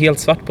så var det helt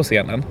svart på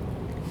scenen.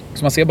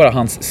 Så man ser bara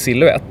hans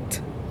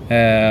silhuett.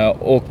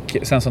 Och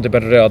sen som typ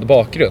en röd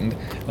bakgrund.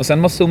 Och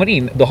sen man zoomar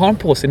in, då har han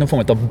på sig någon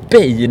form av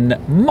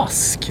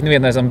Bane-mask. Ni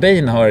vet när som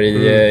Bane har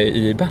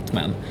i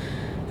Batman.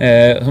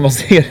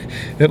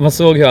 Man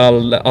såg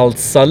hur allt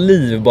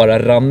saliv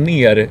bara rann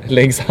ner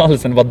längs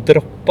halsen och bara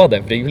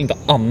droppade. För det vill inte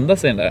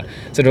andas i den där.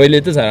 Så det var ju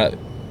lite så här: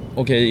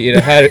 okej, är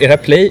det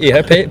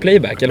här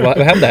playback? Eller vad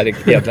hände här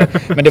egentligen?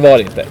 Men det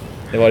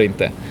var det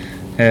inte.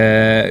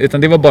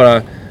 Utan det var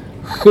bara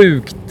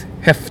sjukt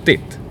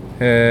häftigt.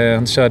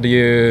 Han körde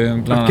ju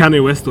bland annat...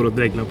 Kanye West står och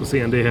dreglar på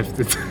scen, det är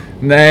häftigt.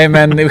 Nej,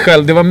 men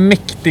själv, det var en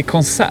mäktig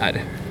konsert.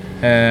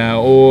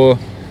 Och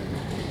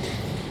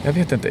jag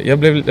vet inte,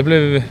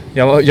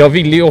 jag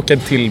ville ju åka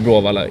till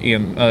Bråvalla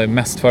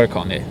mest för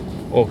Kanye.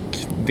 Och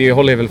det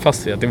håller jag väl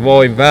fast vid, att det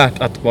var ju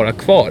värt att vara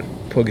kvar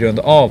på grund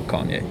av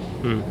Kanye.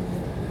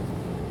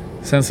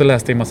 Sen så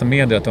läste jag en massa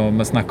medier att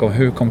de snackade om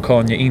hur kom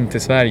Kanye in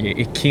till Sverige,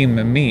 är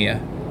Kim med?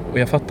 Och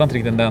jag fattar inte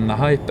riktigt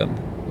denna hypen.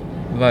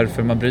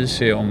 Varför man bryr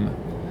sig om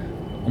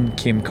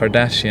Kim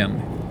Kardashian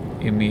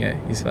är med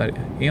i Sverige.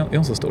 Är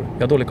hon så stor?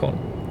 Jag har dålig koll.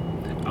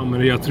 Ja,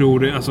 men jag tror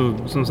det, alltså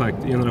som sagt,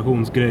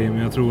 generationsgrej,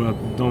 men jag tror att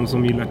de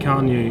som gillar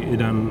Kanye i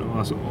den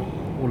alltså,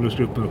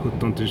 åldersgruppen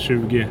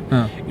 17-20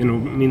 är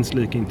nog minst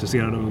lika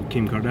intresserade av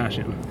Kim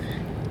Kardashian.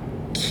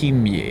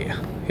 Kimye,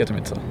 heter de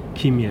inte så?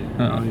 Kimye,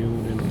 ja jo,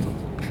 det är något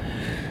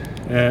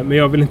sånt. Men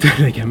jag vill inte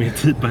lägga mer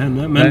tid på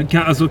henne. Men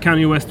alltså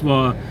Kanye West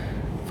var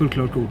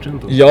fullklart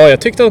godkänt. Ja,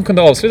 jag tyckte att de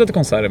kunde avsluta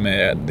konserten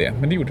med det,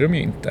 men det gjorde de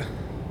ju inte.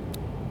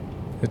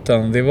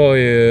 Utan det var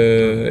ju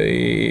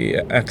i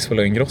Axwell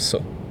Ingrosso.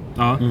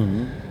 Ja.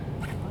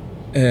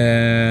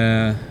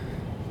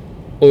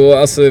 Och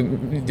alltså,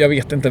 jag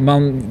vet inte,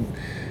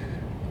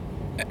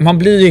 man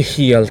blir ju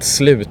helt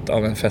slut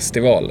av en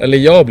festival. Eller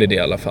jag blir det i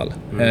alla fall.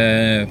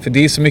 För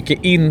det är så mycket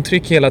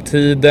intryck hela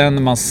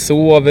tiden. Man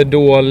sover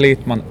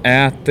dåligt, man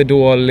äter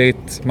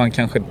dåligt, man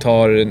kanske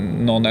tar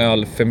någon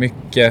öl för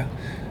mycket.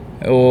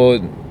 Och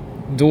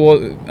då,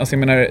 alltså jag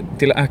menar,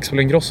 till Axwell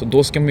Ingrosso,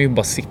 då ska man ju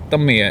bara sitta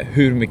med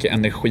hur mycket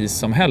energi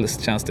som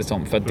helst, känns det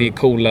som. För att det är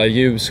coola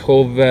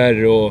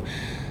ljusshower och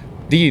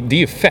det är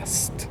ju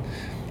fest.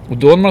 Och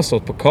då har man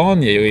stått på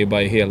Kanye och är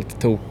bara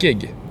helt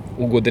tokig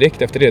och går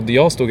direkt efter det.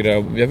 Jag stod där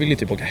och jag ville ju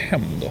typ åka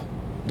hem då.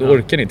 Då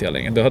orkade inte jag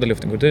längre, då hade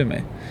luften gått ur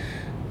mig.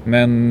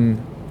 Men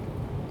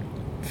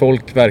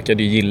folk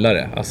verkade ju gilla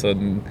det. Alltså,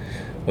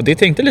 och det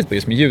tänkte lite på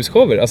just med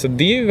ljusshower. Alltså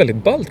det är ju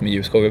väldigt ballt med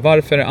ljusshower.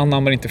 Varför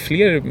anammar inte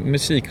fler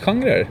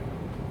musikgenrer?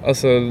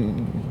 Alltså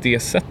det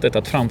sättet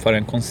att framföra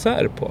en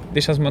konsert på.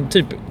 Det känns som en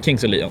typ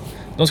Kings och Leon.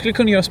 De skulle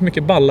kunna göra så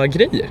mycket balla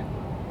grejer.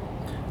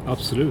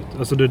 Absolut.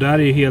 Alltså det där är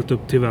ju helt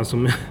upp till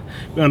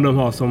vem de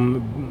har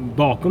som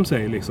bakom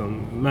sig liksom,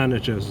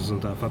 managers och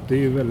sånt där. För att det är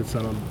ju väldigt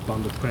sällan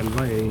bandet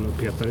själva är inne och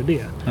petar i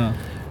det. Ja.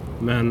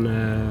 Men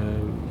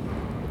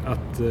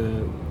att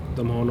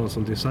de har någon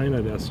som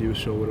designar deras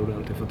ljusshower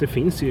ordentligt. För att det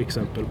finns ju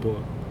exempel på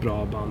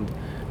bra band.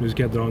 Nu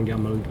ska jag dra en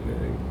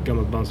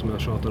gammal band som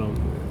jag tjatade om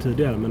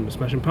tidigare. Men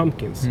Smashing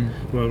Pumpkins.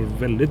 De var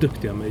väldigt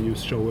duktiga med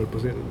ljusshower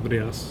på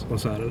deras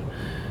konserter.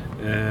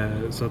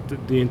 Så att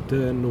det är inte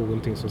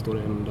någonting som står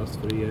endast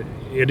för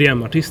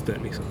EDM-artister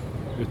liksom.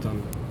 Utan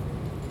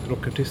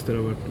rockartister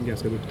har varit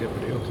ganska duktiga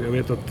på det också. Jag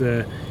vet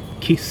att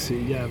Kiss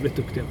är jävligt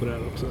duktiga på det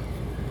här också.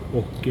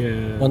 Och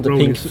inte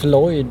Pink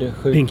Floyd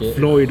sjukt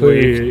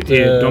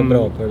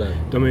bra på det där.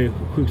 De är ju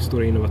sjukt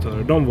stora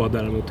innovatörer. De var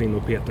däremot inne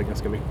och petade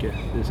ganska mycket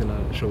i sina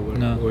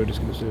shower och hur det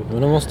skulle se ut.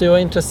 Men de måste ju vara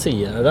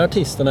intresserade,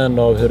 artisterna,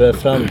 ändå av hur det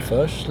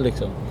framförs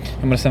liksom.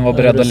 Ja, men sen var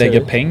beredda att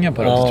lägga pengar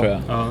på det också, tror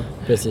jag. Ja,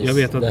 precis. Jag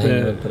vet att det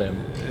hänger på det.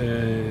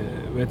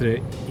 Vad heter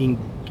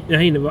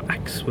det? Det var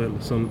Axwell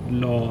som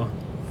la,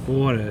 vad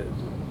var det?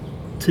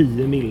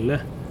 10 mille.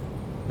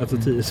 Alltså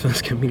 10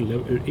 svenska mille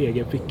ur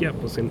egen ficka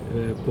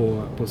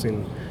på sin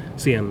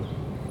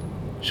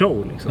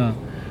scenshow liksom.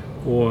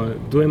 Och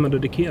då är man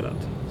dedikerad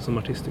som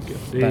artist, tycker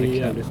jag. Det är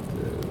jävligt,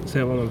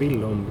 säga vad man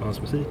vill om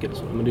hans musik eller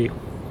så, men det är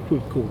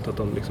sjukt coolt att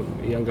de liksom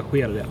är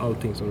engagerade i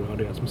allting som rör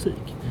deras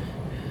musik.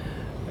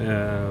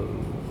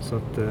 Så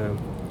att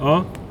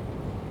ja,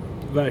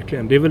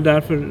 verkligen. Det är väl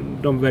därför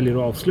de väljer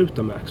att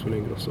avsluta med Axwell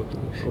Ingrosso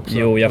också.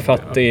 Jo, jag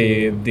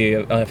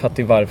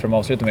fattar varför de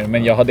avslutar med det.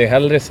 Men jag hade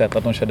hellre sett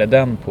att de körde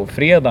den på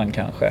fredagen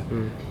kanske.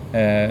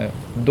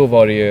 Då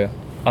var det ju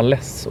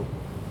Alesso.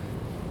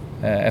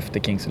 Efter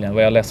Kings och Leon.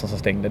 Det var Alesso som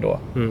stängde då.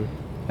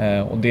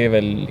 Och det är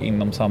väl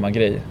inom samma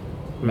grej.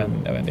 Men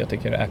jag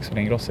tycker Axwell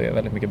Ingrosso är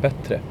väldigt mycket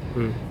bättre.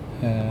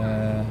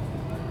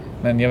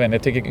 Men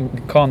jag tycker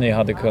Kanye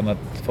hade kunnat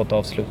fått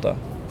avsluta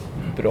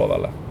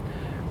Bråvalla.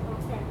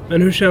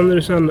 Men hur känner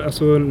du sen,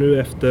 alltså nu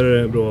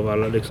efter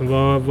Bråvalla, liksom,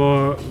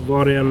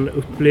 var det en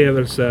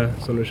upplevelse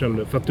som du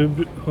kände? För att du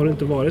har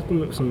inte varit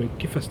på så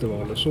mycket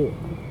festivaler så?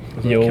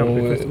 Alltså, Jo, jag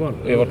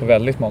har varit på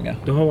väldigt många.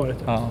 Du har varit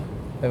det? Ja,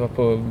 jag var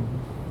på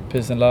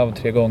Peace and Love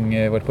 3 gånger,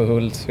 jag har varit på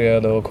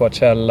Hultsfred och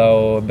Coachella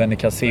och Benny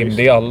Kassim.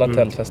 Det är alla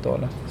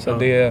tältfestivaler. Så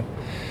det...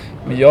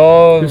 Men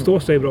Hur står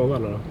sig i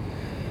Bråvalla då?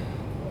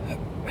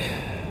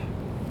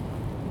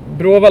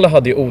 Bråvalla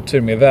hade ju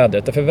otur med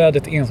vädret. Därför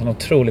vädret är en sån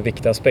otroligt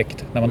viktig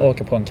aspekt när man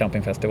åker på en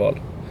campingfestival.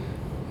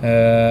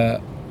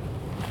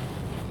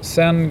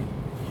 Sen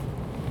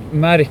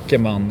märker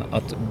man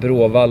att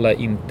Bråvalla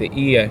inte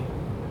är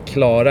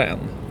klara än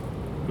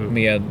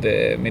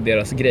med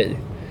deras grej.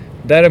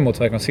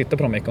 Däremot verkar man sitta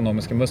på de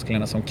ekonomiska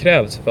musklerna som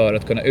krävs för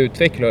att kunna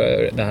utveckla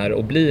det här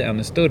och bli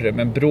ännu större.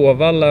 Men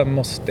Bråvalla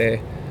måste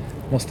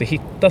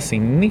hitta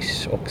sin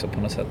nisch också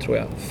på något sätt, tror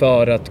jag.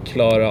 För att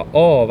klara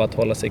av att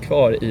hålla sig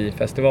kvar i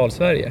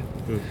festivalsverige.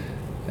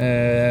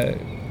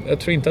 Jag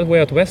tror inte att Way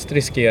Out West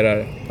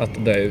riskerar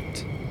att dö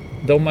ut.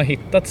 De har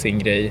hittat sin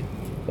grej.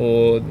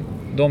 Och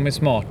de är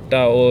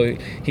smarta och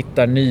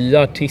hittar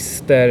nya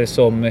artister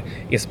som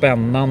är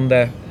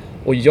spännande.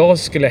 Och jag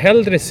skulle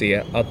hellre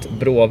se att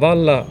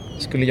Bråvalla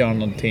skulle göra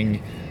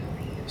någonting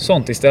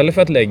sånt istället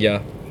för att lägga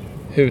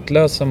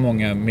hutlösa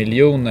många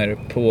miljoner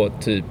på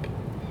typ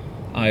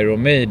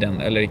Iron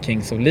Maiden eller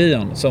Kings of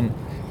Leon som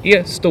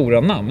är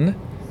stora namn,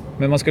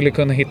 men man skulle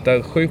kunna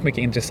hitta sjukt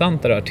mycket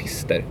intressantare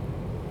artister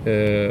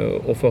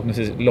och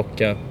förhoppningsvis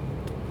locka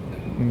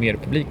mer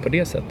publik på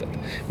det sättet.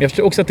 Men jag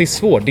förstår också att det är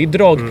svårt, det är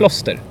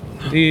dragplåster.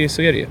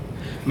 Så är det ju.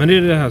 Men det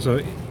är det här så,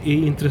 är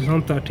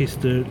intressanta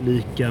artister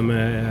lika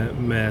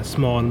med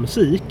smal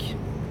musik?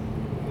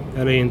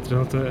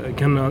 Eller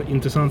kan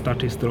intressanta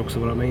artister också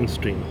vara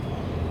mainstream?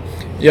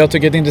 Jag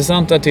tycker att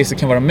intressanta artister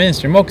kan vara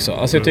mainstream också.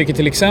 Alltså jag tycker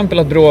till exempel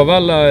att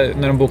Bråvalla,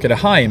 när de bokade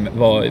Haim,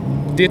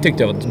 det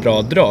tyckte jag var ett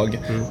bra drag.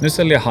 Nu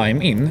ställde jag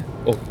Haim in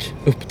och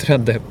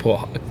uppträdde på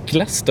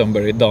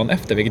Glastonbury dagen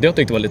efter, vilket jag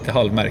tyckte var lite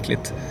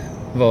halvmärkligt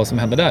vad som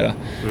hände där.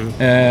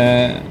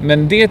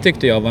 Men det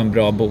tyckte jag var en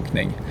bra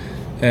bokning.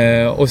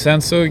 Och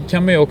sen så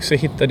kan man ju också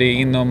hitta det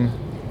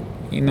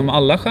inom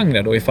alla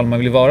genrer då, ifall man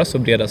vill vara så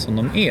breda som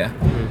de är.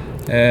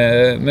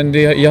 Men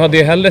jag hade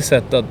ju hellre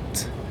sett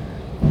att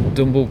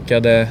de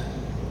bokade,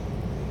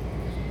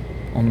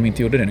 om de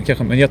inte gjorde det nu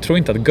kanske, men jag tror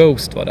inte att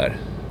Ghost var där.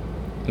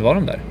 Eller var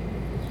de där?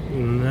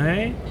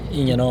 Nej.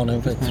 Ingen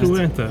aning faktiskt. Tror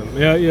jag inte.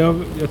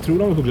 Jag tror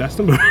de var på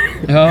Glastonbury.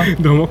 Ja.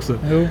 De också.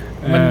 Jo.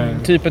 Men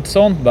typ ett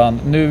sånt band,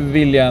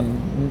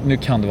 nu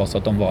kan det vara så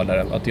att de var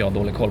där, att jag har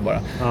dålig koll bara.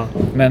 Ja.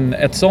 Men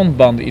ett sånt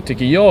band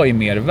tycker jag är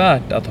mer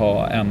värt att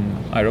ha än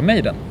Iron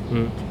Maiden.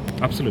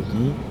 Absolut.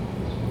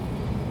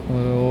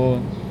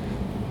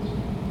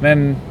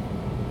 Men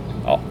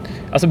ja,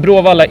 alltså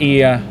Bråvalla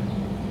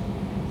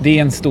det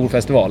är en stor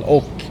festival,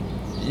 och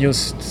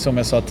just som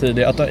jag sa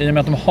tidigare, att i och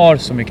med att de har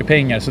så mycket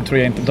pengar så tror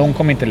jag inte, de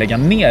kommer inte lägga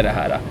ner det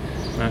här.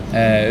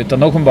 Utan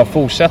de kommer bara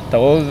fortsätta,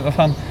 och vad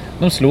fan,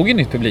 de slog ju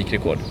nytt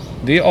publikrekord.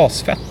 Det är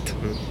asfett.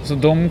 Så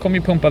de kommer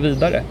ju pumpa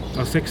vidare.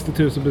 Ja, 60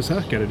 000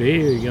 besökare, det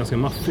är ju ganska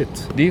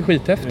maffigt. Det är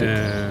skithäftigt.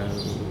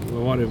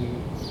 Vad var det?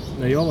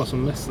 När jag var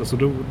som mest, alltså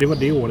det var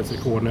det årets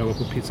rekord när jag var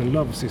på Peace and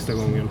Love sista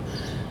gången.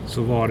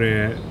 Så var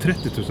det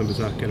 30 000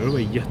 besökare. Det var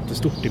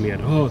jättestort i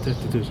media. 30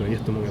 000,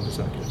 jättemånga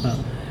besökare. Ja.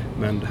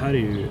 Men det här är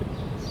ju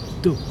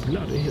dubbla.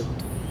 Det är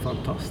helt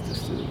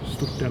fantastiskt. Hur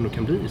stort det ändå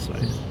kan bli i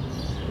Sverige.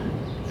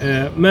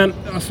 Men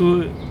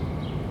alltså,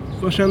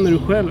 vad känner du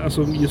själv?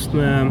 Alltså just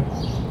med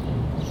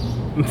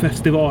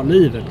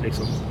festivallivet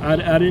liksom.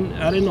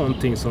 Är det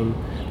någonting som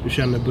du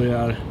känner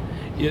börjar...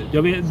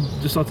 Jag vet,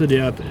 du sa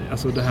tidigare att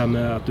alltså det här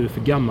med att du är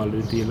för gammal, du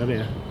inte gillar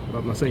det.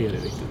 Att man säger det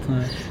riktigt.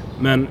 Nej.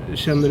 Men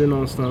känner du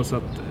någonstans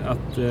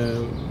att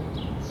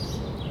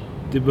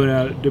det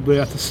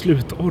börjar ta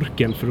slut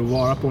orken för att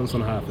vara på en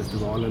sån här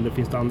festival? Eller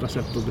finns det andra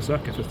sätt att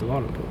besöka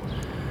festivalen på?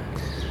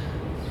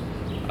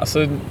 Alltså,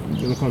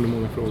 nu kom det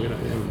många frågor där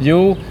igen.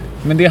 Jo,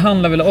 men det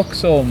handlar väl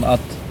också om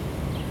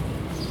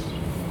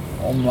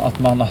att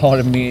man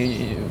har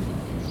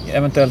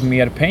eventuellt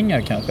mer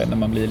pengar kanske när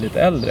man blir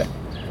lite äldre.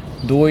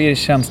 Då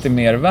känns det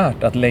mer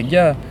värt att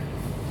lägga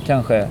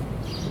kanske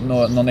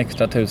någon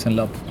extra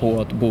tusenlapp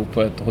på att bo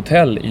på ett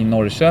hotell i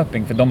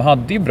Norrköping. För de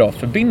hade ju bra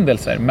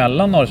förbindelser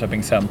mellan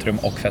Norrköpings centrum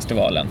och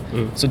festivalen.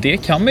 Så det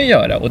kan man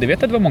göra. Och det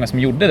vet jag att det var många som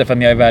gjorde det. För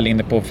när jag är väl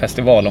inne på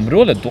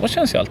festivalområdet, då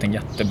känns ju allting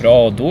jättebra.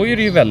 Och då är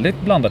det ju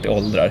väldigt blandat i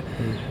åldrar.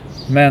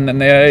 Men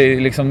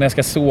när jag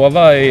ska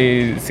sova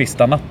i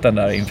sista natten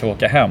där inför att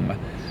åka hem,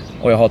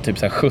 och jag har typ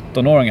så här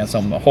 17-åringar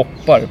som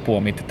hoppar på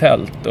mitt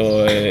tält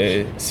och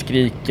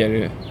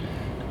skriker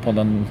på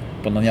någon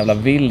jävla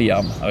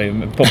William,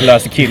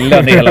 populäraste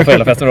killen i hela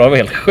festivalen. Det var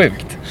helt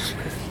sjukt.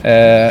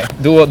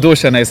 Då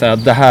känner jag så här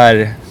att det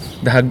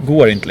här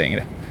går inte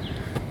längre.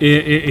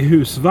 Är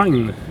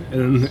husvagn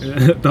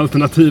ett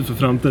alternativ för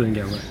framtiden,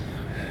 gammal?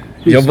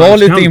 Jag var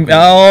lite men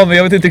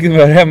jag vet inte riktigt om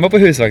jag var hemma på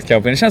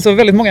husvagnscampingen. Det känns så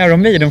väldigt många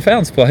Iron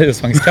Maiden-fans på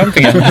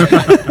husvagnscampingen.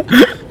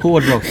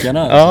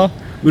 Hårdrockarna. Ja.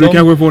 Men du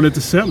kanske får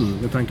lite sen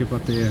med tanke på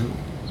att det är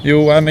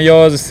Jo, men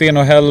jag ser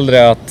nog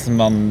hellre att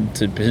man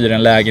typ hyr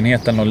en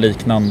lägenhet eller något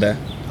liknande.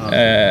 Ja. Du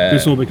är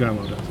så bekväm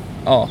av det?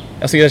 Ja,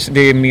 jag ser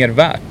det är mer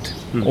värt.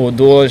 Och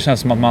då känns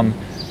det som att man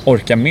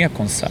orkar med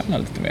konserterna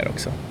lite mer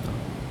också.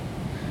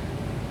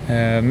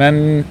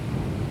 Men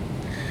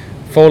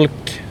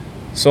folk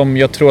som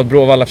jag tror att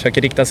Bråvalla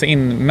försöker rikta sig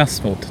in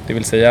mest mot, det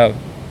vill säga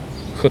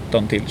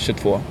 17 till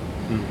 22,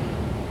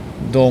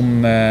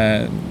 de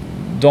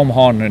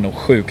har det nog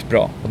sjukt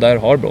bra. Och där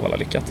har Bråvalla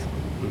lyckats.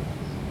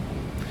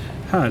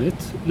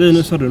 Härligt.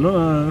 Linus, har du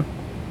några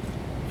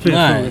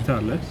fler frågor till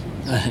Alex?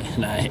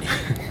 Nej.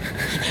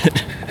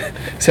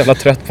 Så jävla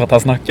trött på att han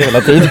snackar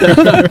hela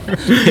tiden.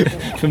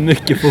 För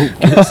mycket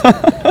fokus.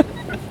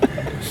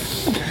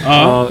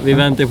 Ja, vi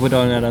väntar på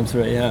Daniel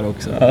Adams-Ray här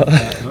också.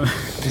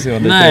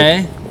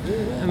 Nej,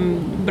 en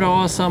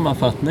bra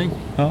sammanfattning.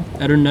 Ja.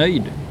 Är du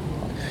nöjd?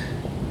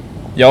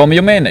 Ja, men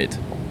jag är nöjd.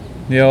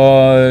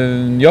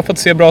 Jag har fått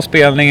se bra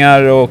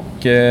spelningar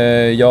och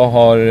jag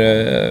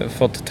har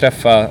fått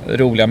träffa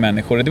roliga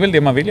människor. Det är väl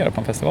det man vill göra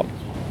på en festival.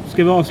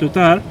 Ska vi avsluta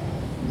här?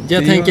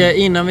 Jag tänker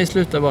innan vi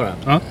slutar bara.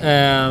 Ja.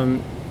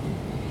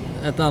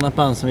 Ett annat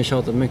band som vi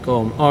tjatat mycket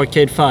om,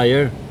 Arcade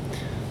Fire,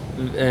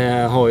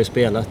 har ju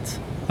spelat.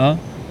 Ja.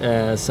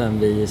 Sen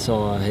vi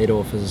sa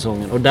hejdå för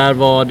säsongen. Och där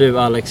var du,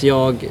 Alex.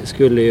 Jag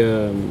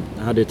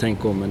hade ju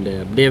tänkt om, men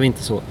det blev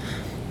inte så.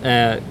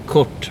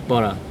 Kort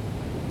bara.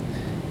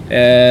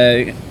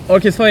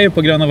 Arcade Fire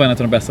på grund av en av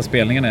de bästa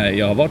spelningarna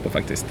jag har varit på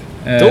faktiskt.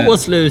 Då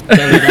slutar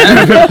vi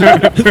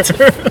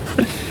där.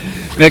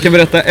 Men jag kan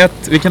berätta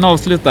vi kan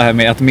avsluta här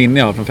med ett minne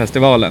jag har från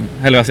festivalen.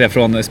 Eller vad säger jag,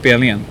 från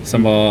spelningen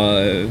som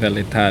var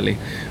väldigt härlig.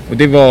 Och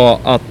det var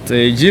att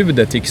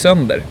ljudet gick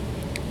sönder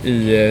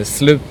i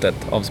slutet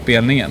av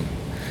spelningen.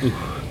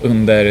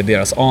 Under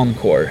deras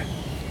encore.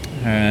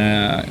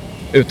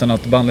 Utan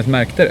att bandet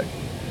märkte det.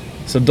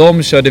 Så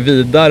de körde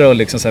vidare och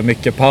liksom så här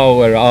mycket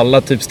power och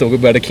alla typ stod och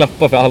började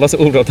klappa för alla så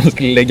oroade att de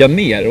skulle lägga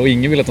ner och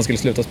ingen ville att de skulle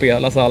sluta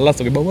spela, så alla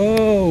stod och bara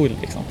wow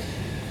liksom.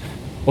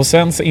 Och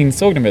sen så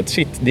insåg de att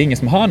shit, det är ingen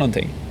som hör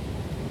någonting.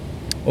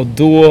 Och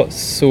då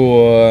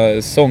så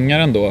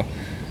sångaren då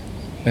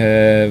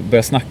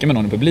börjar snacka med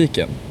någon i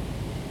publiken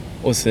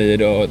och säger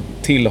då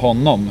till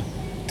honom,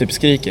 typ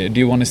skriker, do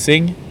you wanna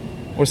sing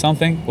or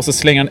something? Och så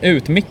slänger han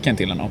ut micken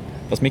till honom,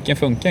 fast micken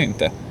funkar ju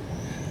inte.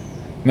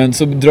 Men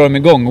så drar de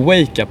igång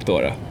Wake Up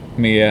då.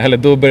 Eller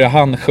då börjar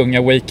han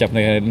sjunga Wake Up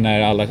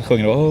när alla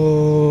sjunger.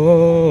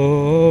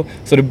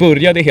 Så då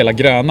började hela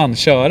Grönan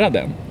köra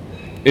den.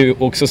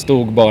 Och så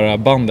stod bara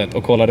bandet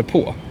och kollade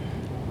på.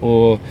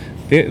 Och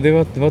det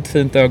var ett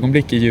fint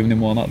ögonblick i juni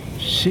månad.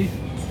 Shit.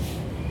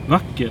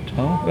 Vackert.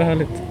 Ja, det var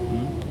härligt.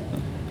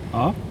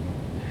 Ja.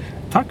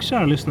 Tack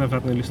kära lyssnare för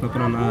att ni lyssnat på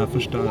den här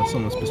första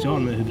sommarspecial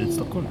med Hybrid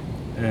Stockholm.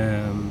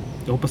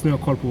 Jag hoppas ni har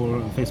koll på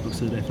vår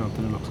Facebook-sida i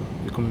framtiden också.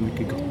 Det kommer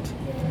mycket gott.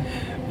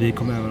 Vi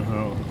kommer även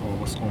höra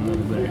av oss om när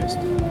vi börjar just.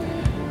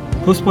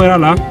 Puss på er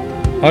alla.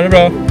 Ha det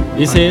bra.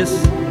 Vi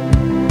ses.